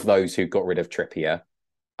one of those who got rid of Trippier,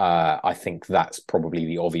 I think that's probably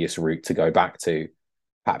the obvious route to go back to.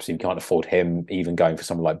 Perhaps if you can't afford him, even going for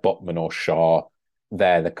someone like Botman or Shaw,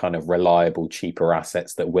 they're the kind of reliable, cheaper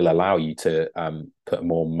assets that will allow you to put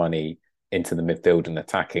more money into the midfield and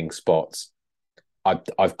attacking spots.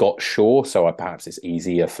 I've got Shaw, so perhaps it's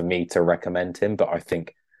easier for me to recommend him, but I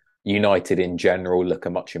think United in general look a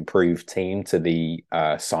much improved team to the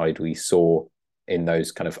side we saw in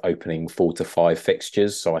those kind of opening 4 to 5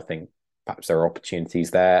 fixtures. So I think perhaps there are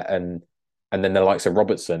opportunities there, and then the likes of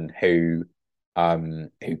Robertson, who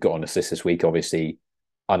got an assist this week, obviously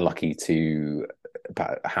unlucky to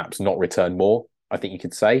perhaps not return more, I think you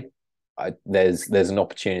could say. There's an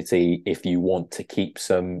opportunity if you want to keep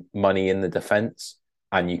some money in the defence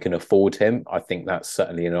and you can afford him. I think that's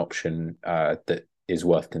certainly an option that is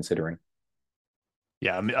worth considering.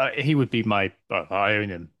 Yeah, I mean, he would be I own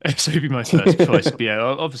him, so he'd be my first choice. But yeah,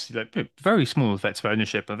 obviously, like very small effective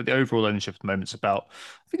ownership. I think the overall ownership at the moment is about,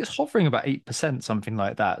 I think it's hovering about 8%, something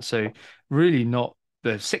like that. So really not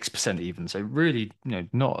the 6% even. So really,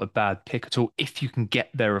 not a bad pick at all. If you can get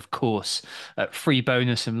there, of course. Free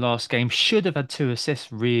bonus in last game, should have had 2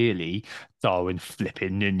 assists, really. Darwin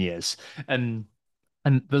flipping Nunez. And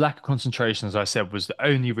the lack of concentration, as I said, was the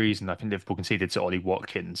only reason I think Liverpool conceded to Ollie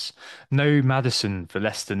Watkins. No Maddison for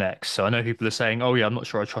Leicester next. So I know people are saying, oh, yeah, I'm not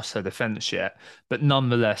sure I trust their defence yet. But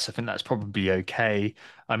nonetheless, I think that's probably okay.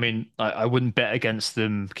 I mean, I wouldn't bet against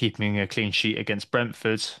them keeping a clean sheet against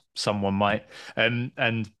Brentford. Someone might. And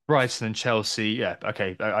Brighton and Chelsea, yeah,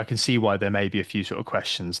 okay. I can see why there may be a few sort of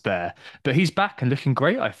questions there. But he's back and looking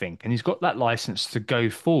great, I think. And he's got that license to go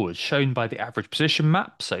forward, shown by the average position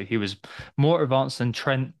map. So he was more advanced than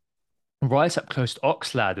Trent, right up close to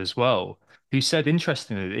Oxlade as well, who said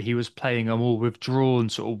interestingly that he was playing a more withdrawn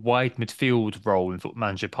sort of wide midfield role in Football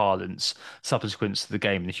Manager parlance subsequent to the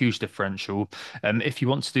game, and a huge differential. If you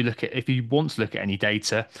want to look at any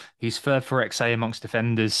data, he's third for XA amongst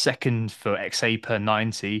defenders, second for XA per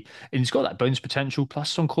 90, and he's got that bonus potential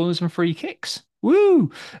plus on corners and free kicks. Woo!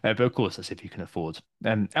 But of course, that's if you can afford.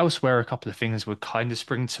 Elsewhere, a couple of things would kind of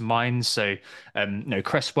spring to mind. So,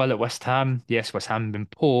 Cresswell at West Ham. Yes, West Ham have been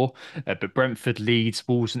poor, but Brentford, Leeds,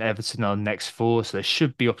 Wolves, and Everton are the next 4. So there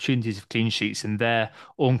should be opportunities of clean sheets in there.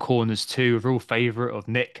 On corners too, a real favourite of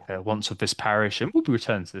Nick, once of this parish, and will be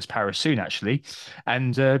returned to this parish soon, actually.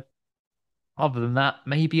 And other than that,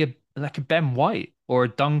 maybe a Ben White or a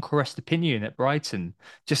Dunker Estepinian at Brighton.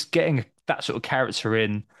 Just getting that sort of character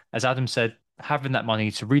in, as Adam said, having that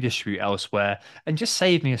money to redistribute elsewhere and just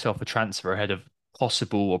saving yourself a transfer ahead of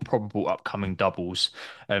possible or probable upcoming doubles.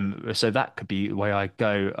 So that could be the way I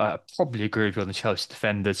go. I probably agree with you on the Chelsea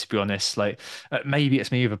defender, to be honest. Like maybe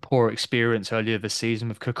it's me with a poor experience earlier this season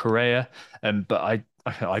with Cucurella, but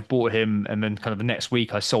I bought him and then kind of the next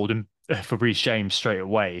week I sold him for Reece James straight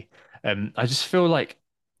away. I just feel like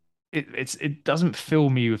it doesn't fill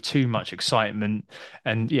me with too much excitement.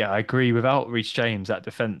 And yeah, I agree. Without Reece James, that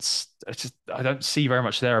defense, I don't see very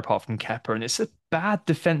much there apart from Kepa, and it's a bad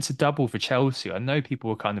defensive double for Chelsea. I know people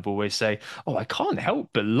will kind of always say, "Oh, I can't help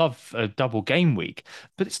but love a double game week,"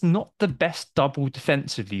 but it's not the best double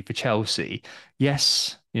defensively for Chelsea.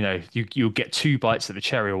 Yes, you'll get two bites of the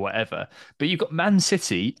cherry or whatever, but you've got Man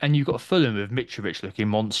City and you've got Fulham with Mitrovic looking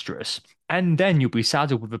monstrous. And then you'll be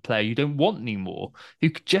saddled with a player you don't want anymore, who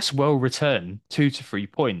could just well return 2 to 3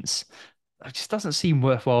 points. It just doesn't seem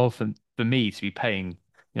worthwhile for me to be paying,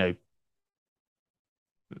 you know,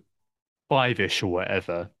 five-ish or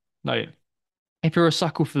whatever. No, if you're a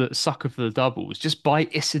sucker for the doubles, just buy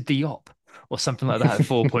Issa Diop or something like that at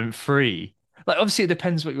 4.3. Like obviously it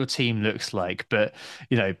depends what your team looks like, but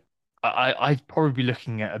you know, I'd probably be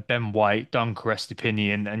looking at a Ben White, Dunker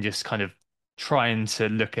Estepinian, and just kind of trying to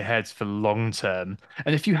look ahead for the long term.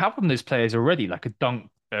 And if you have one of those players already, like a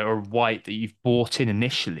Dunk or a White that you've bought in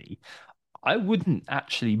initially, I wouldn't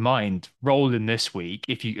actually mind rolling this week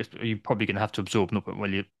you're probably going to have to absorb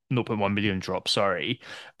 0.1 million drop, sorry.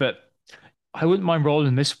 But I wouldn't mind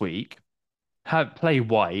rolling this week, have play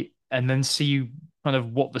White, and then see kind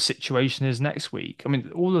of what the situation is next week. I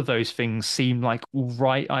mean, all of those things seem like all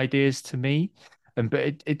right ideas to me.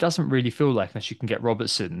 But it doesn't really feel like, unless you can get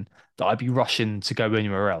Robertson, that I'd be rushing to go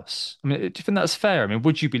anywhere else. I mean, do you think that's fair? I mean,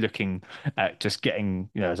 would you be looking at just getting,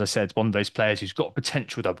 as I said, one of those players who's got a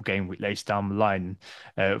potential double game week later down the line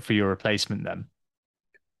for your replacement then?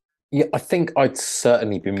 Yeah, I think I'd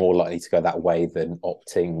certainly be more likely to go that way than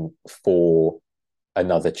opting for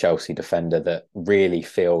another Chelsea defender that really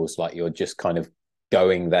feels like you're just kind of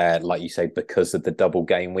going there, like you say, because of the double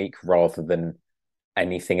game week rather than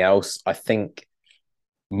anything else. I think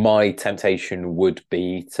my temptation would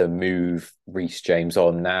be to move Reece James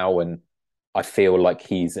on now, and I feel like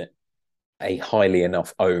he's a highly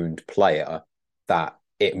enough owned player that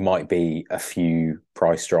it might be a few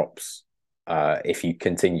price drops if you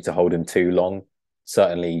continue to hold him too long.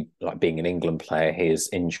 Certainly, like being an England player, his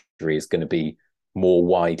injury is going to be more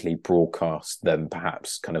widely broadcast than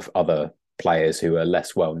perhaps kind of other players who are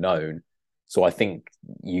less well known. So I think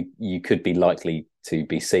you could be likely to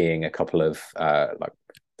be seeing a couple of like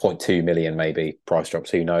 0.2 million maybe price drops,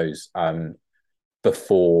 who knows,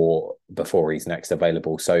 before he's next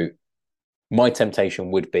available. So my temptation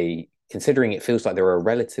would be, considering it feels like there are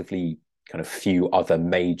relatively kind of few other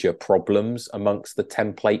major problems amongst the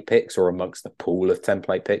template picks or amongst the pool of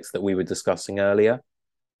template picks that we were discussing earlier,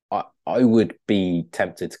 I would be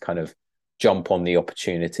tempted to kind of jump on the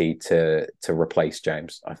opportunity to replace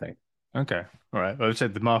James, I think. Okay. All right. Well, I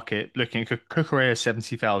said the market looking at Cucurella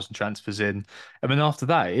 70,000 transfers in. And then after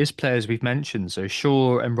that, it is players we've mentioned. So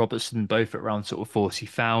Shaw and Robertson both at around sort of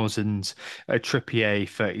 40,000, Trippier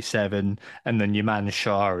 37, and then your man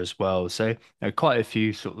Shah as well. So quite a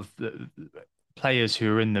few sort of players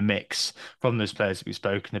who are in the mix from those players that we've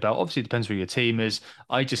spoken about. Obviously, it depends where your team is.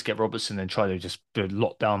 I just get Robertson and try to just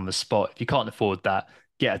lock down the spot. If you can't afford that,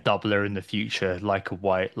 get a doubler in the future, like a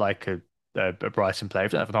White, like a Brighton player.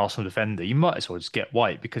 If you don't have an Arsenal defender, you might as well just get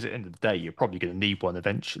White, because at the end of the day, you're probably going to need one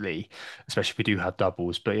eventually, especially if we do have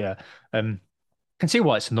doubles. But yeah, can see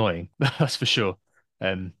why it's annoying, that's for sure.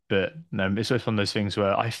 But no, it's just one of those things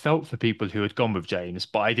where I felt for people who had gone with James,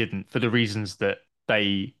 but I didn't, for the reasons that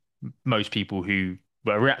most people who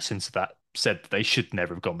were reacting to that said that they should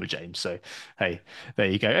never have gone with James. So hey, there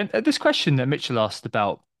you go. And this question that Mitchell asked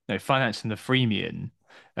about, financing the freemium,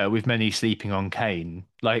 with many sleeping on Kane,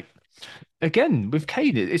 like, again, with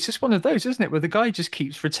Kane, it's just one of those, isn't it, where the guy just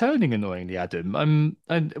keeps returning annoyingly, Adam.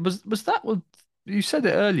 And was that what you said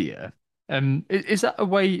it earlier? Is that a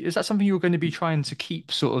way? Is that something you're going to be trying to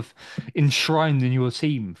keep sort of enshrined in your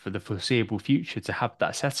team for the foreseeable future, to have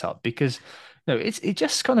that setup? Because no, it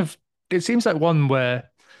just kind of, it seems like one where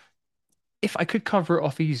if I could cover it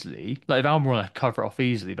off easily, like if Almiron I could cover it off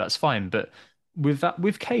easily, that's fine. But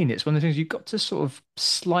with Kane, it's one of the things you've got to sort of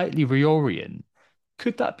slightly reorient.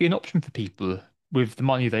 Could that be an option for people with the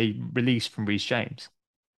money they release from Reece James?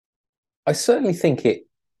 I certainly think it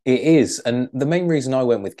is. And the main reason I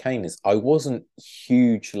went with Kane is I wasn't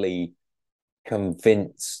hugely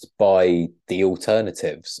convinced by the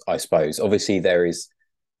alternatives, I suppose. Obviously, there is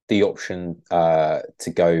the option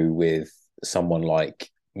to go with someone like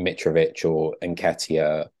Mitrovic or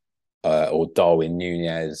Nketiah or Darwin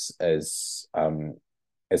Nunez as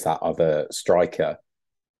as that other striker.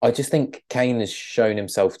 I just think Kane has shown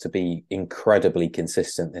himself to be incredibly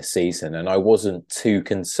consistent this season, and I wasn't too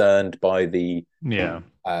concerned by the kind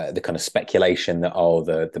of speculation that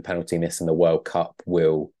the penalty miss in the World Cup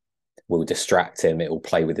will distract him. It will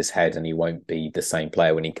play with his head, and he won't be the same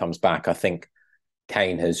player when he comes back. I think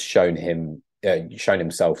Kane has shown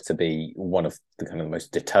himself to be one of the kind of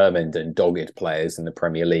most determined and dogged players in the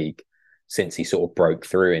Premier League since he sort of broke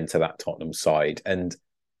through into that Tottenham side. And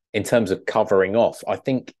in terms of covering off, I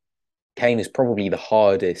think Kane is probably the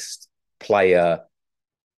hardest player,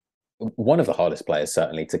 one of the hardest players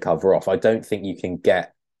certainly to cover off. I don't think you can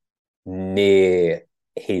get near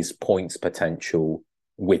his points potential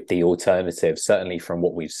with the alternative. Certainly from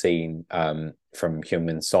what we've seen from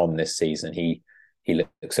Heung-min Son this season, he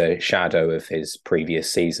looks a shadow of his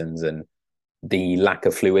previous seasons, and the lack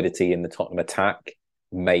of fluidity in the Tottenham attack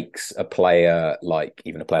makes a player like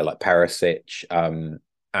Perisic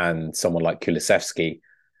and someone like Kulusevski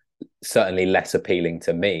certainly less appealing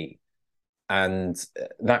to me. And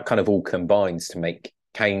that kind of all combines to make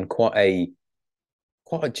Kane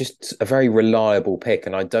just a very reliable pick.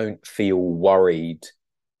 And I don't feel worried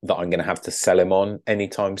that I'm going to have to sell him on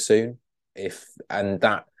anytime soon. And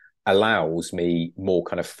that allows me more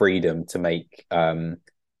kind of freedom to make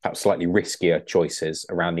perhaps slightly riskier choices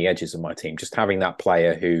around the edges of my team. Just having that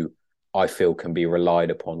player who I feel can be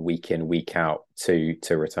relied upon week in, week out to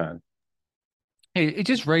return. It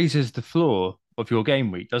just raises the floor of your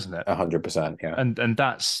game week, doesn't it? 100%, yeah. And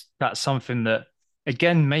that's something that,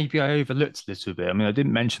 again, maybe I overlooked a little bit. I mean, I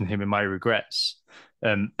didn't mention him in my regrets.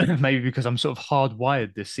 Maybe because I'm sort of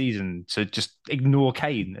hardwired this season to just ignore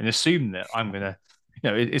Kane and assume that I'm going to,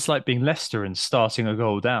 it's like being Leicester and starting a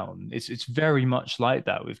goal down. It's very much like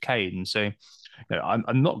that with Kane. So,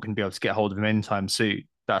 I'm not going to be able to get hold of him anytime soon.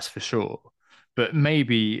 That's for sure. But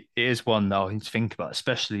maybe it is one that I need to think about,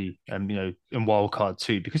 especially in wildcard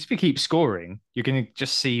too, because if you keep scoring, you're going to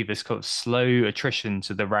just see this kind of slow attrition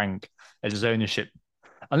to the rank as his ownership,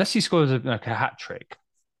 unless he scores a hat trick.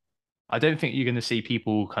 I don't think you're going to see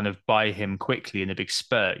people kind of buy him quickly in a big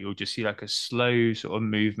spurt. You'll just see like a slow sort of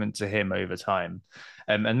movement to him over time.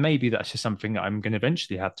 And maybe that's just something that I'm going to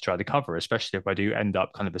eventually have to try to cover, especially if I do end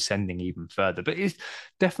up kind of ascending even further. But it's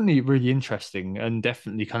definitely really interesting, and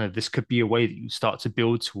definitely kind of this could be a way that you start to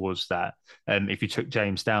build towards that. If you took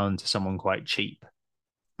James down to someone quite cheap,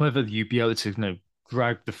 whether you'd be able to,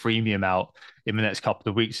 drag the freemium out in the next couple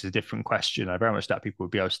of weeks is a different question. I very much doubt people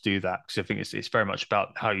would be able to do that, because I think it's very much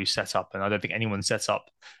about how you set up. And I don't think anyone sets up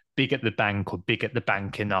big at the bank or big at the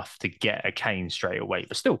bank enough to get a Kane straight away.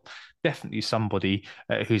 But still, definitely somebody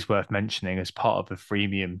who's worth mentioning as part of a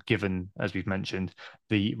freemium, given, as we've mentioned,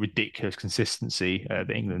 the ridiculous consistency that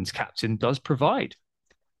England's captain does provide.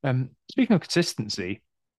 Speaking of consistency,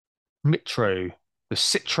 Mitro, the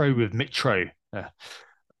Citro with Mitro.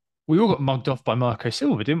 We all got mugged off by Marco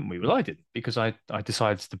Silva, didn't we? Well, I didn't, because I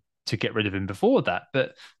decided to get rid of him before that.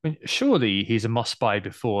 But I mean, surely he's a must-buy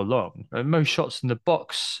before long. Most shots in the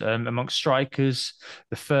box amongst strikers,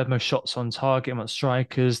 the third most shots on target amongst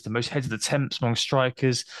strikers, the most headed attempts among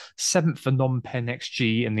strikers, seventh for non-pen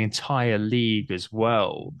XG in the entire league as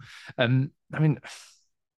well. I mean,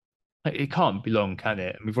 it can't be long, can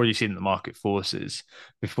it? And we've already seen the market forces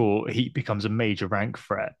before he becomes a major rank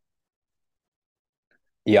threat.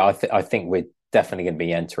 Yeah, I think we're definitely going to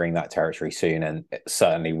be entering that territory soon, and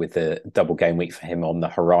certainly with the double game week for him on the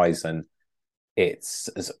horizon, it's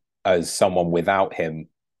as someone without him,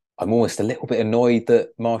 I'm almost a little bit annoyed that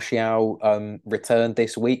Martial returned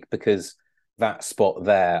this week, because that spot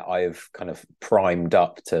there I've kind of primed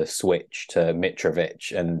up to switch to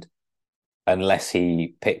Mitrovic, and unless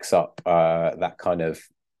he picks up that kind of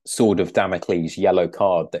sword of Damocles yellow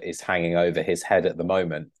card that is hanging over his head at the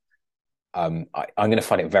moment, I'm going to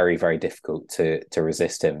find it very, very difficult to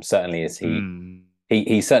resist him. Certainly, as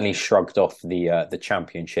he certainly shrugged off the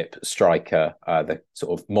championship striker, the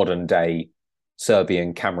sort of modern day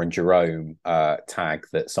Serbian Cameron Jerome tag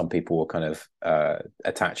that some people were kind of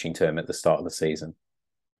attaching to him at the start of the season.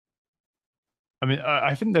 I mean,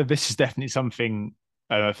 I think that this is definitely something.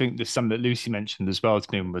 I think there's something that Lucy mentioned as well to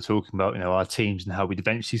me when we're talking about, our teams and how we'd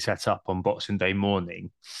eventually set up on Boxing Day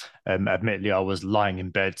morning. Admittedly, I was lying in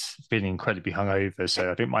bed feeling incredibly hungover,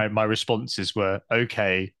 so I think my responses were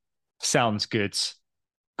okay, sounds good,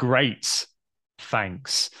 great,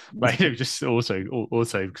 thanks. Like, it was just also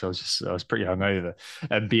because I was pretty hungover.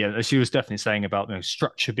 But yeah, she was definitely saying about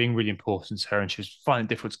structure being really important to her, and she was finding it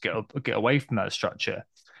difficult to get away from that structure.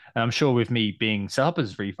 And I'm sure with me being set up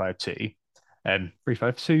as 352.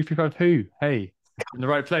 352, 35 who? Hey, in the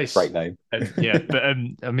right place. Great name. Yeah, but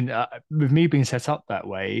I mean, with me being set up that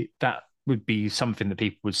way, that would be something that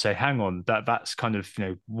people would say, hang on, that's kind of,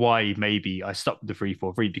 why maybe I stuck with the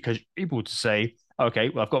 3-4-3, because people would say, okay,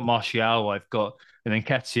 well, I've got Martial, I've got and then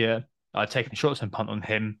Nketiah, I've taken a short-term punt on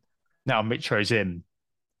him. Now Mitro's in.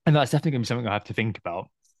 And that's definitely going to be something I have to think about.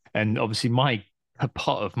 And obviously, a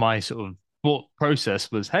part of my sort of thought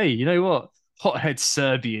process was, hey, you know what? Hothead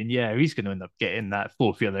Serbian, yeah, he's going to end up getting that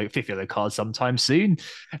fifth yellow card sometime soon.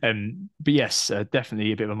 But yes,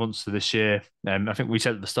 definitely a bit of a monster this year. I think we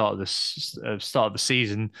said at the start of the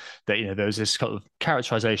season that there was this kind of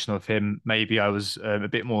characterization of him. Maybe I was a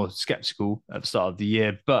bit more skeptical at the start of the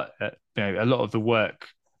year, but a lot of the work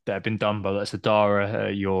that had been done by let's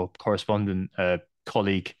Adara, your correspondent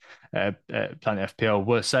colleague Planet FPL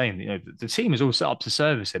were saying, the team is all set up to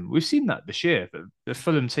service him. We've seen that this year. The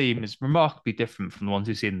Fulham team is remarkably different from the ones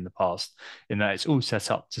we've seen in the past, in that it's all set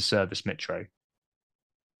up to service Mitro,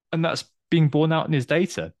 and that's being borne out in his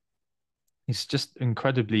data. He's just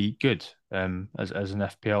incredibly good as an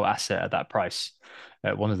FPL asset at that price.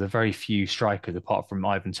 One of the very few strikers, apart from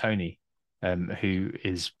Ivan Toney, who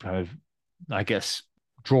is kind of, I guess,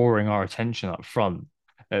 drawing our attention up front.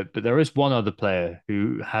 But there is one other player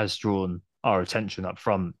who has drawn our attention up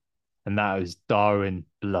front, and that is Darwin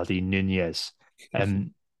bloody Nunez.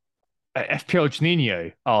 FPL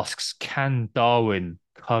Janino asks, can Darwin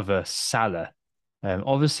cover Salah?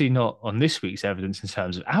 Obviously not on this week's evidence in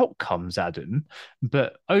terms of outcomes, Adam,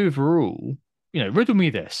 but overall, riddle me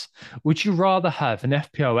this. Would you rather have an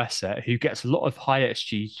FPL asset who gets a lot of high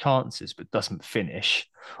XG chances but doesn't finish,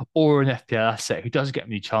 or an FPL asset who doesn't get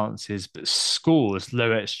many chances but scores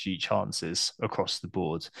low XG chances across the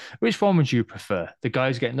board? Which one would you prefer? The guy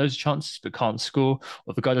who's getting loads of chances but can't score,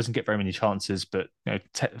 or the guy who doesn't get very many chances but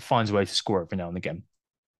finds a way to score every now and again?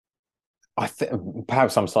 I think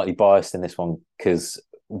perhaps I'm slightly biased in this one because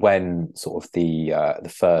when sort of the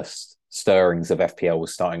first stirrings of FPL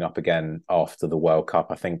was starting up again after the World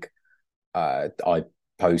Cup, I think I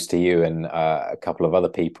posed to you and a couple of other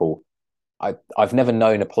people. I've never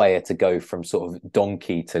known a player to go from sort of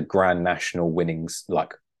donkey to Grand National winnings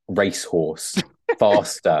like racehorse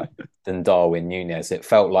faster than Darwin Nunez. It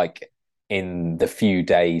felt like in the few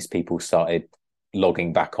days people started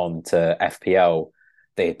logging back onto FPL,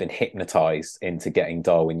 they had been hypnotized into getting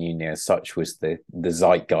Darwin Nunez. Such was the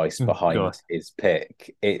zeitgeist behind his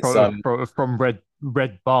pick. It's from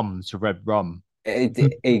red bum to red rum.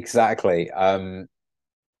 Exactly.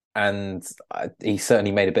 And he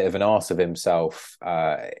certainly made a bit of an arse of himself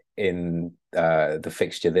in the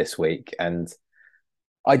fixture this week. And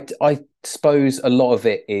I suppose a lot of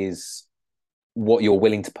it is what you're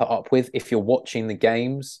willing to put up with. If you're watching the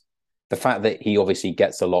games, the fact that he obviously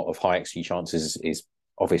gets a lot of high XG chances is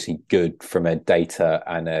obviously good from a data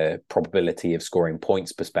and a probability of scoring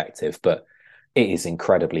points perspective, but it is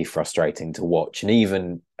incredibly frustrating to watch. And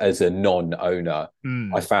even as a non-owner,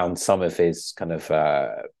 I found some of his kind of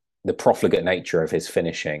the profligate nature of his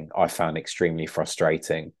finishing, I found extremely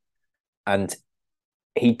frustrating. And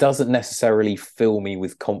he doesn't necessarily fill me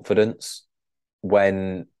with confidence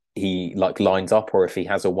when he lines up, or if he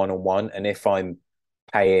has a one-on-one. And if I'm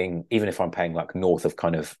paying, even if I'm paying like north of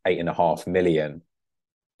kind of 8.5 million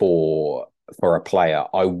for a player,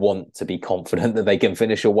 I want to be confident that they can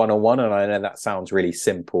finish a one-on-one. And I know that sounds really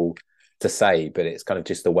simple to say, but it's kind of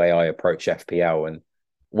just the way I approach FPL. And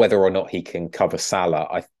whether or not he can cover Salah,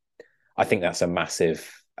 I think that's a massive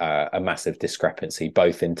discrepancy,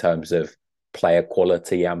 both in terms of player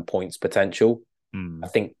quality and points potential. I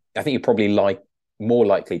think you're probably more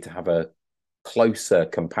likely to have a closer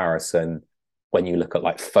comparison when you look at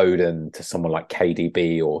like Foden to someone like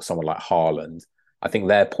KDB or someone like Haaland. I think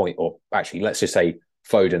their point, or actually, let's just say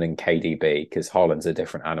Foden and KDB, because Haaland's a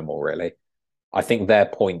different animal, really. I think their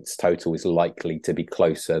points total is likely to be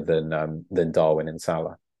closer than Darwin and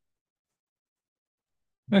Salah.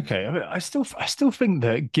 Okay, I mean, I still think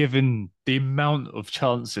that given the amount of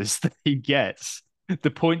chances that he gets,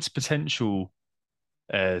 the points potential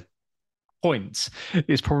points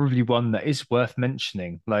is probably one that is worth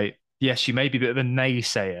mentioning. Like, yes, you may be a bit of a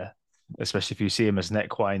naysayer, especially if you see him as an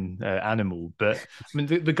equine animal, but I mean,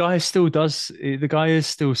 the guy is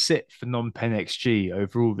still sit for non-pen XG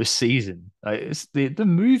overall this season. Like, the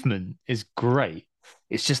movement is great.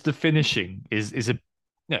 It's just the finishing is a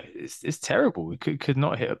it's terrible. It could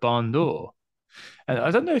not hit a barn door. And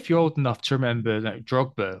I don't know if you're old enough to remember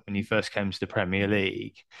Drogba when he first came to the Premier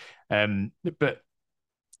League, but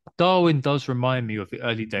Darwin does remind me of the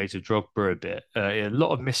early days of Drogba a bit. A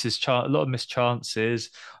lot of a lot of missed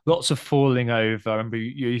chances, lots of falling over. I remember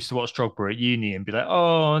you used to watch Drogba at uni and be like,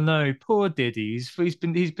 "Oh no, poor Diddy. He's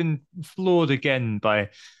been floored again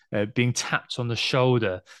by being tapped on the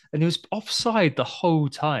shoulder, and he was offside the whole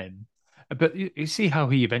time." But you see how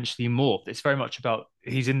he eventually morphed. It's very much about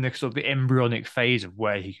he's in the sort of the embryonic phase of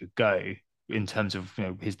where he could go in terms of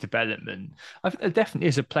his development. I think there definitely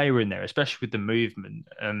is a player in there, especially with the movement.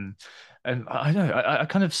 And I know I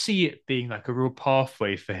kind of see it being like a real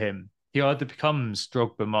pathway for him. He either becomes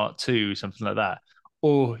Drogba Mark II, something like that,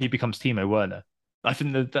 or he becomes Timo Werner. I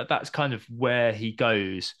think that's kind of where he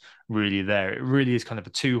goes really there. It really is kind of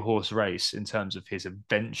a two-horse race in terms of his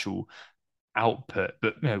eventual output.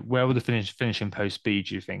 But where will the finishing post be,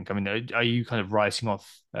 do you think? I mean, are you kind of writing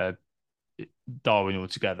off Darwin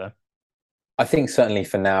altogether? I think certainly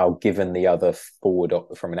for now, given the other forward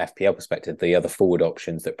from an FPL perspective, the other forward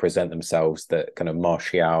options that present themselves, that kind of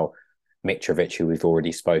Martial, Mitrovic, who we've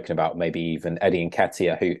already spoken about, maybe even Eddie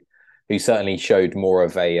Nketiah, who certainly showed more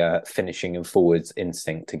of a finishing and forwards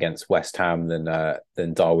instinct against West Ham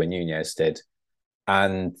than Darwin Nunez did.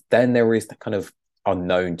 And then there is the kind of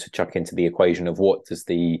unknown to chuck into the equation of what does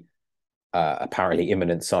the apparently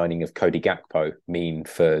imminent signing of Cody Gakpo mean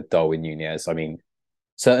for Darwin Nunez? I mean,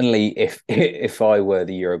 certainly if I were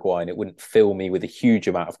the Uruguayan, it wouldn't fill me with a huge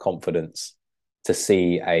amount of confidence to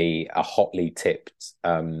see a hotly tipped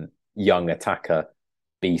young attacker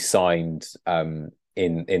be signed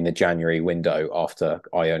in the January window after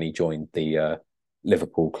I only joined the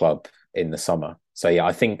Liverpool club in the summer. So yeah,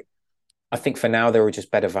 I think for now there are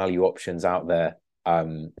just better value options out there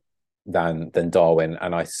than Darwin,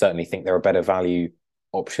 and I certainly think there are better value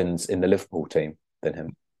options in the Liverpool team than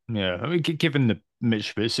him. Yeah, I mean, given the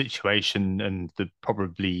Mitrovic situation and the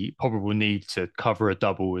probable need to cover a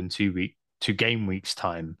double in 2 game weeks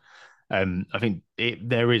time, I think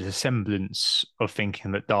there is a semblance of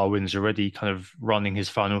thinking that Darwin's already kind of running his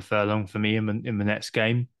final furlong for me in the next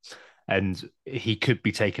game, and he could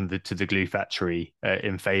be taken to the glue factory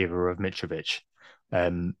in favour of Mitrovic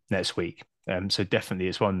next week. So definitely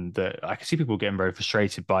it's one that I can see people getting very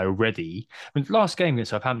frustrated by already. I mean, last game against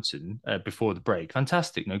Southampton before the break,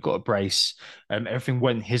 fantastic. Got a brace. Everything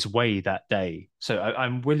went his way that day. So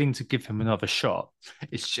I'm willing to give him another shot.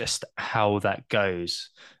 It's just how that goes.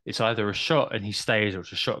 It's either a shot and he stays, or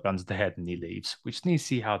it's a shotgun to the head and he leaves. We just need to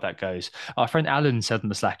see how that goes. Our friend Alan said in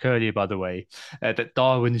the Slack earlier, by the way, that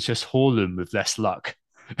Darwin is just Haaland with less luck.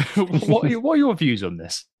 What are your views on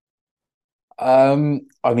this? I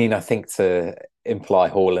mean, I think to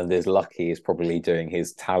imply Haaland is lucky is probably doing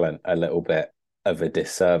his talent a little bit of a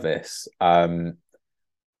disservice. Yeah,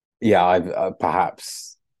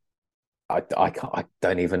 perhaps I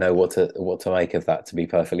don't even know what to make of that, to be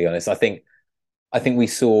perfectly honest. I think we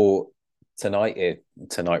saw tonight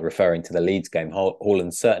referring to the Leeds game,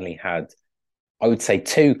 Haaland certainly had, I would say,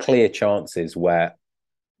 two clear chances where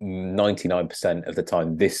 99% of the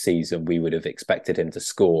time this season we would have expected him to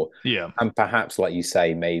score. Yeah. And perhaps, like you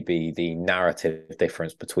say, maybe the narrative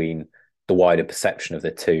difference between the wider perception of the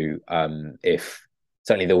two. If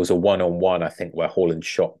certainly there was a one-on-one, I think, where Haaland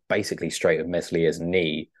shot basically straight at Meslier's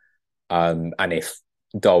knee. And if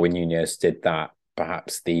Darwin Nunez did that,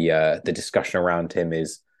 perhaps the discussion around him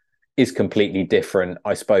is completely different.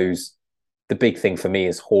 I suppose the big thing for me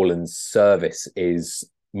is Haaland's service is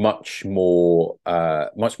much more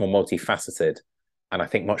multifaceted, and I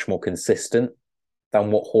think much more consistent than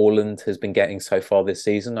what Haaland has been getting so far this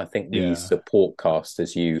season. I think the support cast,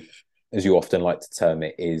 as you often like to term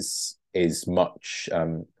it, is much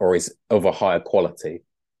or is of a higher quality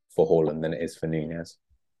for Haaland than it is for Nunez.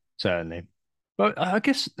 Certainly. Well, I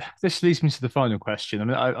guess this leads me to the final question. I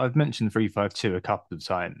mean, I've mentioned 3-5-2 a couple of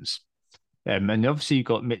times. And obviously you've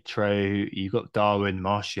got Mitro, you've got Darwin,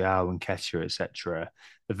 Martial, and Nketiah, etc.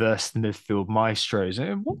 Versus the midfield maestros.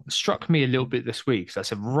 And what struck me a little bit this week, so I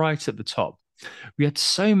said right at the top, we had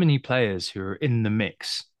so many players who are in the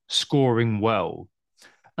mix, scoring well.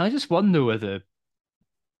 And I just wonder whether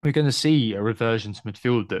we're going to see a reversion to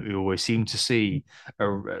midfield that we always seem to see,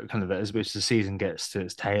 kind of as much as the season gets to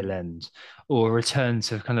its tail end, or a return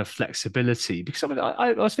to kind of flexibility. Because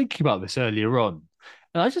I was thinking about this earlier on,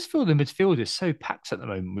 and I just feel the midfield is so packed at the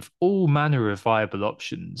moment with all manner of viable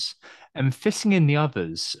options, and fitting in the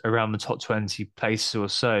others around the top 20 places or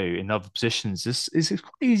so in other positions is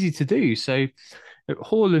quite easy to do. So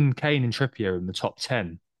Haaland, Kane, and Trippier in the top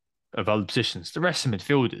 10 of other positions. The rest are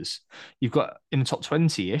midfielders. You've got in the top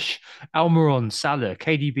 20-ish, Almiron, Salah,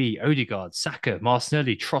 KDB, Odegaard, Saka,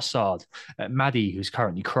 Martinelli, Trossard, Maddie, who's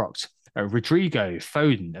currently crocked, Rodrigo,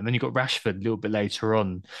 Foden, and then you've got Rashford a little bit later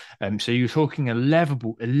on. So you're talking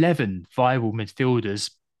 11 viable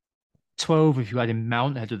midfielders, 12 if you add in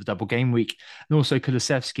Mount ahead of the double game week, and also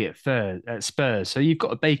Kulusevski at Spurs. So you've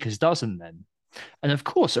got a baker's dozen then. And of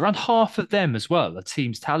course, around half of them as well are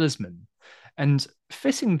team's talisman. And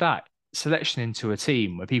fitting that selection into a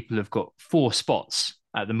team where people have got 4 spots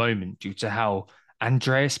at the moment due to how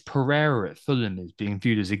Andreas Pereira at Fulham is being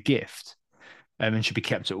viewed as a gift, and should be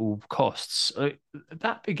kept at all costs.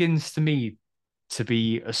 That begins to me to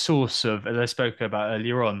be a source of, as I spoke about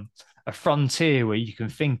earlier on, a frontier where you can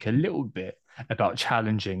think a little bit about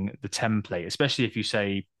challenging the template, especially if you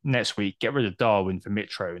say next week get rid of Darwin for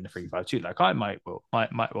Mitro in the 3-5-2, like I might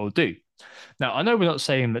well do. Now I know we're not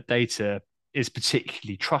saying that data is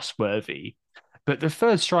particularly trustworthy, but the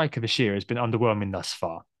third striker this year has been underwhelming thus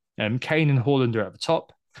far. Kane and Haaland are at the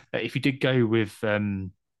top. If you did go with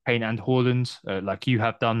Kane and Haaland, like you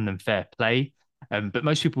have done, then fair play. But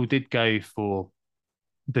most people did go for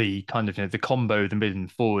the kind of the combo, the mid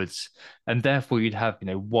and forwards, and therefore you'd have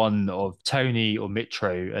one of Tony or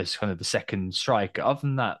Mitro as kind of the second striker. Other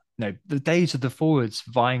than that, the days of the forwards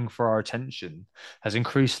vying for our attention has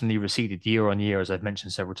increasingly receded year on year, as I've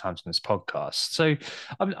mentioned several times in this podcast. So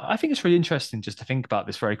I think it's really interesting just to think about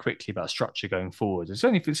this very quickly about structure going forward. It's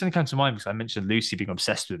only come to mind because I mentioned Lucy being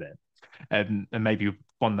obsessed with it, and maybe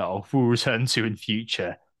one that we'll return to in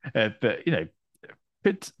future. But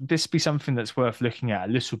could this be something that's worth looking at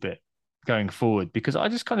a little bit going forward? Because I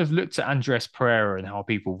just kind of looked at Andres Pereira and how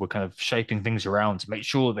people were kind of shaping things around to make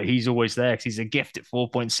sure that he's always there because he's a gift at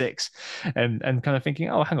 4.6, and kind of thinking,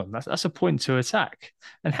 oh, hang on, that's a point to attack.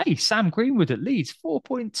 And hey, Sam Greenwood at Leeds,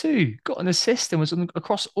 4.2, got an assist and was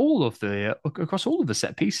across all of the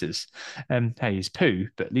set pieces. Hey, he's poo,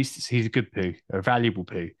 but at least he's a good poo, a valuable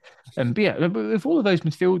poo. But yeah, with all of those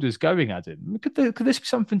midfielders going at him, could this be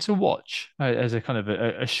something to watch as a kind of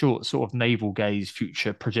a short sort of navel gaze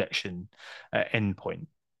future projection endpoint?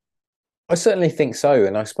 I certainly think so.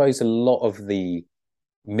 And I suppose a lot of the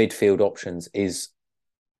midfield options is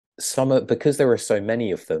because there are so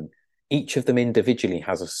many of them, each of them individually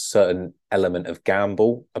has a certain element of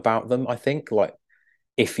gamble about them, I think. Like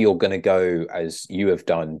if you're going to go, as you have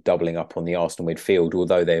done, doubling up on the Arsenal midfield,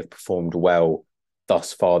 although they have performed well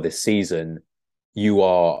thus far this season, you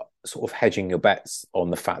are sort of hedging your bets on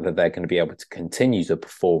the fact that they're going to be able to continue to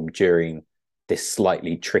perform during this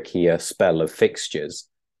slightly trickier spell of fixtures.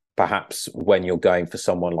 Perhaps when you're going for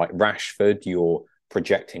someone like Rashford, you're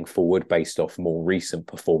projecting forward based off more recent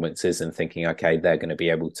performances and thinking, okay, they're going to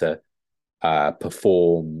be able to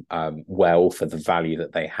perform well for the value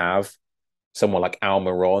that they have. Someone like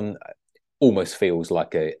Almiron almost feels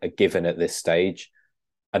like a given at this stage.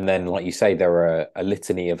 And then, like you say, there are a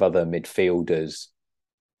litany of other midfielders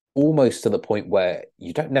almost to the point where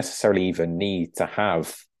you don't necessarily even need to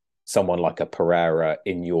have someone like a Pereira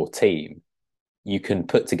in your team. You can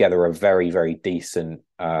put together a very, very decent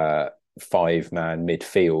 5-man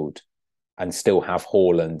midfield and still have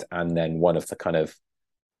Haaland and then one of the kind of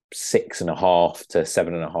 6.5 to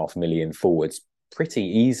 7.5 million forwards pretty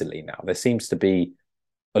easily now. There seems to be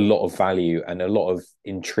a lot of value and a lot of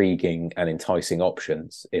intriguing and enticing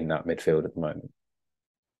options in that midfield at the moment.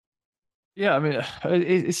 Yeah, I mean,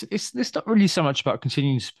 it's not really so much about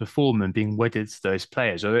continuing to perform and being wedded to those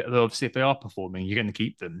players. Obviously, if they are performing, you're going to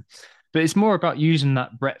keep them. But it's more about using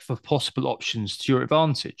that breadth of possible options to your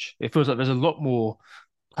advantage. It feels like there's a lot more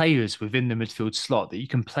players within the midfield slot that you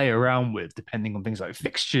can play around with, depending on things like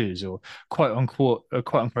fixtures or quote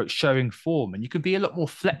unquote showing form, and you can be a lot more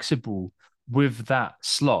flexible with that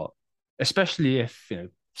slot, especially if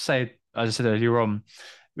say, as I said earlier on,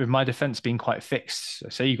 with my defense being quite fixed.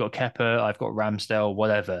 Say you've got Kepa, I've got Ramsdale,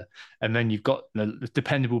 whatever, and then you've got the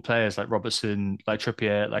dependable players like Robertson, like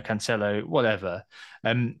Trippier, like Cancelo, whatever.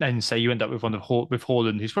 And say you end up with with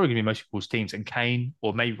Haaland, who's probably going to be most people's teams, and Kane,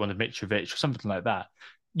 or maybe one of Mitrovic or something like that.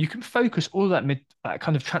 You can focus all that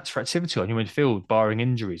kind of transfer activity on your midfield, barring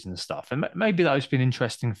injuries and stuff. And maybe that would be an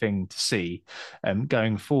interesting thing to see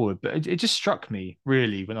going forward. But it just struck me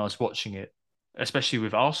really when I was watching it, especially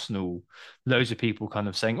with Arsenal, loads of people kind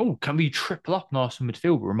of saying, oh, can we triple up an Arsenal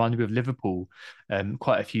midfield? It reminded me of Liverpool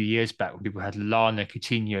quite a few years back when people had Lallana,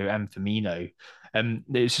 Coutinho and Firmino.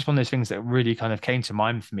 It's just one of those things that really kind of came to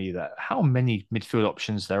mind for me, that how many midfield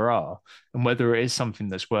options there are and whether it is something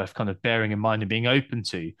that's worth kind of bearing in mind and being open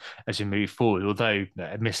to as we move forward. Although,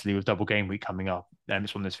 admittedly, with double game week coming up,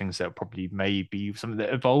 it's one of those things that probably may be something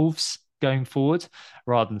that evolves going forward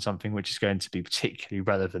rather than something which is going to be particularly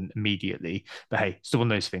relevant immediately. But hey, still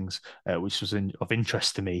one of those things which was of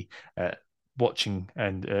interest to me watching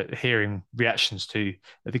and hearing reactions to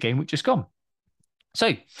the game which just gone.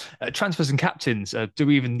 So, transfers and captains. Do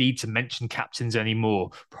we even need to mention captains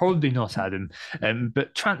anymore? Probably not, Adam.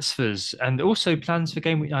 But transfers and also plans for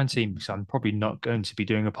game week 19, because I'm probably not going to be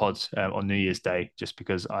doing a pod on New Year's Day just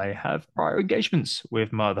because I have prior engagements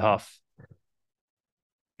with my other half.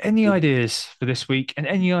 any ideas for this week and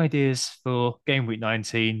any ideas for game week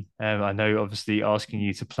 19? I know obviously asking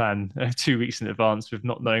you to plan 2 weeks in advance with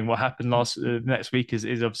not knowing what happened next week is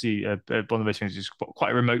obviously one of those things is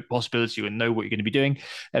quite a remote possibility. You wouldn't know what you're going to be doing.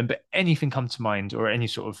 But anything come to mind or any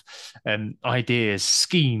sort of ideas,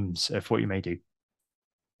 schemes of what you may do?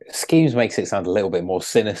 Schemes makes it sound a little bit more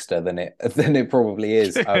sinister than it probably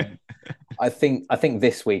is. I think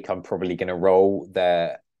this week I'm probably going to roll.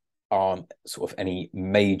 There aren't sort of any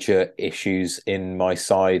major issues in my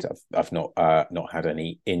side. I've not had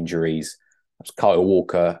any injuries. Kyle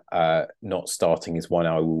Walker not starting is one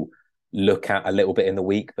I will look at a little bit in the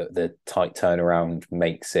week, but the tight turnaround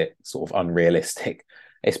makes it sort of unrealistic,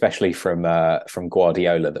 especially from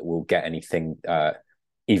Guardiola, that we'll get anything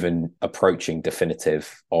even approaching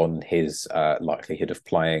definitive on his likelihood of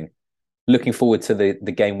playing. Looking forward to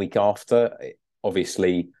the game week after.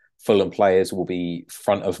 Obviously, Fulham players will be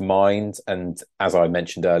front of mind, and as I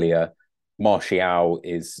mentioned earlier, Martial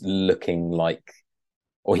is looking like,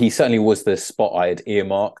 or he certainly was the spot I had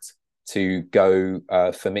earmarked to go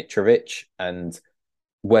for Mitrovic, and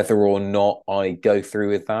whether or not I go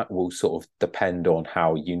through with that will sort of depend on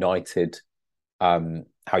how United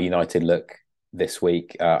look this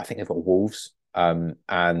week. I think they've got Wolves,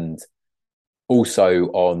 and also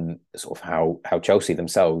on sort of how Chelsea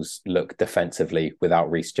themselves look defensively without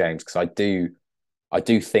Reece James, because I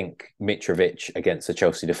do think Mitrovic against the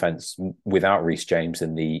Chelsea defence without Reece James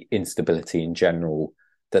and the instability in general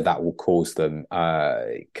that will cause them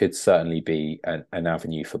could certainly be an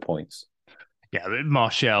avenue for points. Yeah,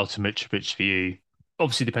 Martial to Mitrovic for you,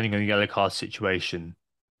 obviously depending on the yellow card situation,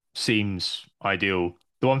 seems ideal.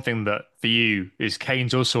 The one thing that for you is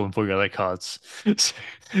Kane's also on 4 yellow cards. So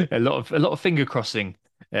a lot of finger crossing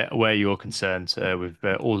where you're concerned with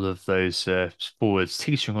all of those forwards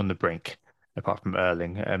teetering on the brink, apart from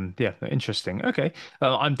Erling. Yeah, interesting. Okay,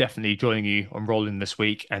 I'm definitely joining you on rolling this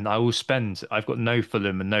week, and I will spend. I've got no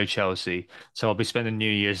Fulham and no Chelsea, so I'll be spending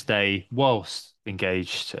New Year's Day whilst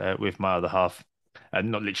engaged with my other half,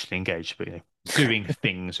 and not literally engaged, but doing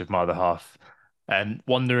things with my other half and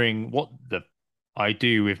wondering what the I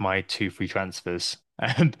do with my two free transfers.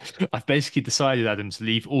 And I've basically decided, Adam, to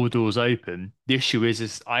leave all doors open. The issue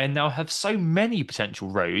is I now have so many potential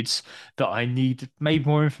roads that I need maybe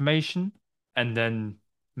more information, and then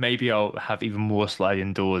maybe I'll have even more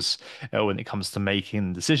sliding doors when it comes to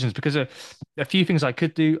making decisions. Because a few things I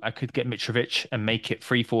could do, I could get Mitrovic and make it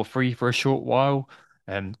 3-4-3 for a short while,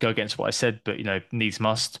 and go against what I said, but needs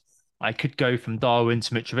must. I could go from Darwin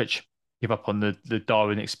to Mitrovic, give up on the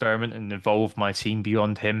Darwin experiment and evolve my team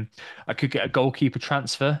beyond him. I could get a goalkeeper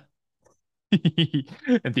transfer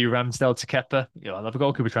and do Ramsdale to Kepa. I love a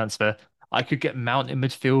goalkeeper transfer. I could get Mount in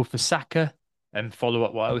midfield for Saka and follow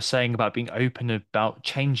up what I was saying about being open about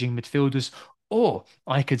changing midfielders. Or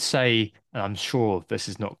I could say, and I'm sure this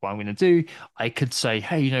is not what I'm going to do, I could say,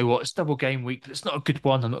 hey, you know what? It's double game week, but it's not a good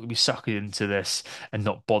one. I'm not going to be sucked into this and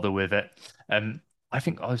not bother with it. I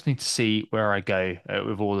think I just need to see where I go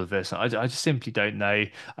with all of this. I just simply don't know.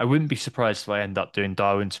 I wouldn't be surprised if I end up doing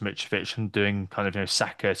Darwin to Mitrovic and doing kind of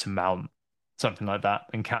Saka to Mount, something like that,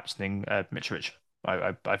 and captaining Mitrovic.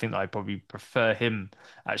 I think that I probably prefer him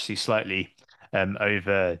actually slightly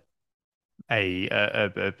over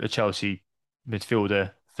a Chelsea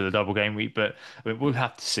midfielder for the double game week, but I mean, we'll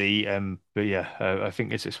have to see. But yeah, I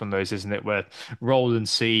think it's one of those, isn't it, where roll and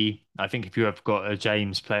see. I think if you have got a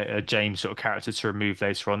James sort of character to remove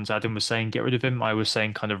later on, as Adam was saying, get rid of him. I was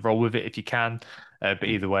saying kind of roll with it if you can. But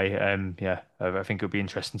either way, yeah, I think it'll be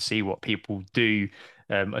interesting to see what people do.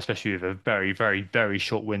 Especially with a very, very, very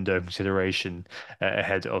short window of consideration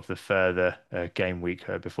ahead of the further game week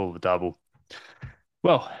before the double.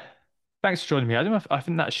 Well, thanks for joining me, Adam. I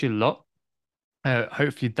think that's actually a lot.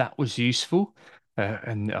 Hopefully that was useful.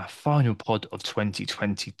 And our final pod of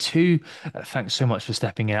 2022. Thanks so much for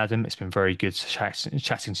stepping in, Adam. It's been very good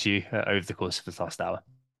chatting to you over the course of the last hour.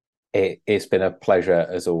 It's been a pleasure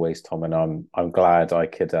as always, Tom, and I'm glad I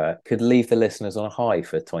could leave the listeners on a high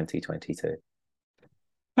for 2022.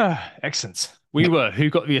 Excellent. We were Who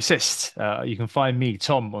Got the Assist? You can find me,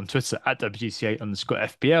 Tom, on Twitter at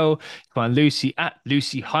WGTA_FPL. You can find Lucy at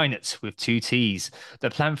Lucy Hynett with 2 T's. The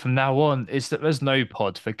plan from now on is that there's no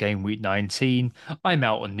pod for game week 19. I'm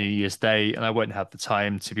out on New Year's Day and I won't have the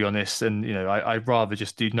time, to be honest. And, I'd rather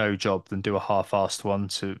just do no job than do a half-assed one.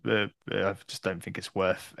 I just don't think it's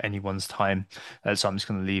worth anyone's time. So I'm just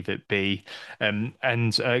going to leave it be. And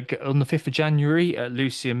on the 5th of January,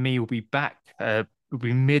 Lucy and me will be back. Will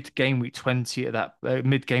be mid game week 20 at that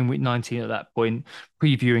mid game week 19 at that point,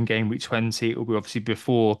 previewing game week 20. It will be obviously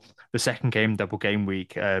before the second game double game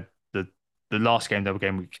week, the last game double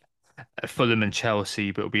game week Fulham and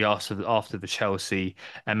Chelsea, but it'll be after the Chelsea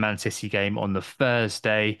and Man City game on the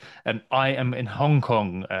Thursday. And I am in Hong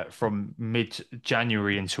Kong from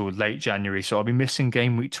mid-January until late January, so I'll be missing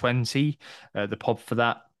game week 20, the pod for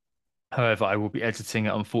that. However, I will be editing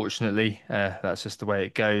it, unfortunately. That's just the way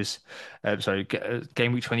it goes.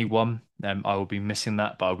 Game week 21, I will be missing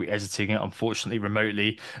that, but I'll be editing it, unfortunately,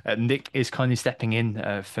 remotely. Nick is kindly stepping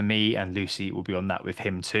in for me, and Lucy will be on that with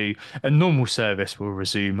him too. A normal service will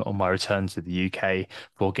resume on my return to the UK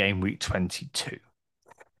for game week 22.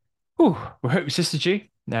 Ooh, we hope it's just you.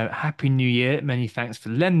 Now, Happy New Year. Many thanks for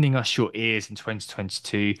lending us your ears in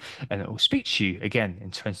 2022, and I will speak to you again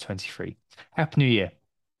in 2023. Happy New Year.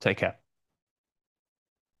 Take care.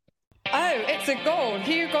 Oh, it's a goal.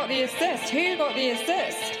 Who got the assist? Who got the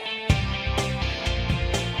assist?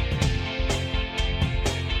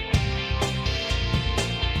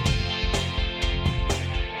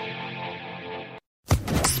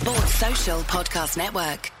 Sports Social Podcast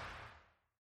Network.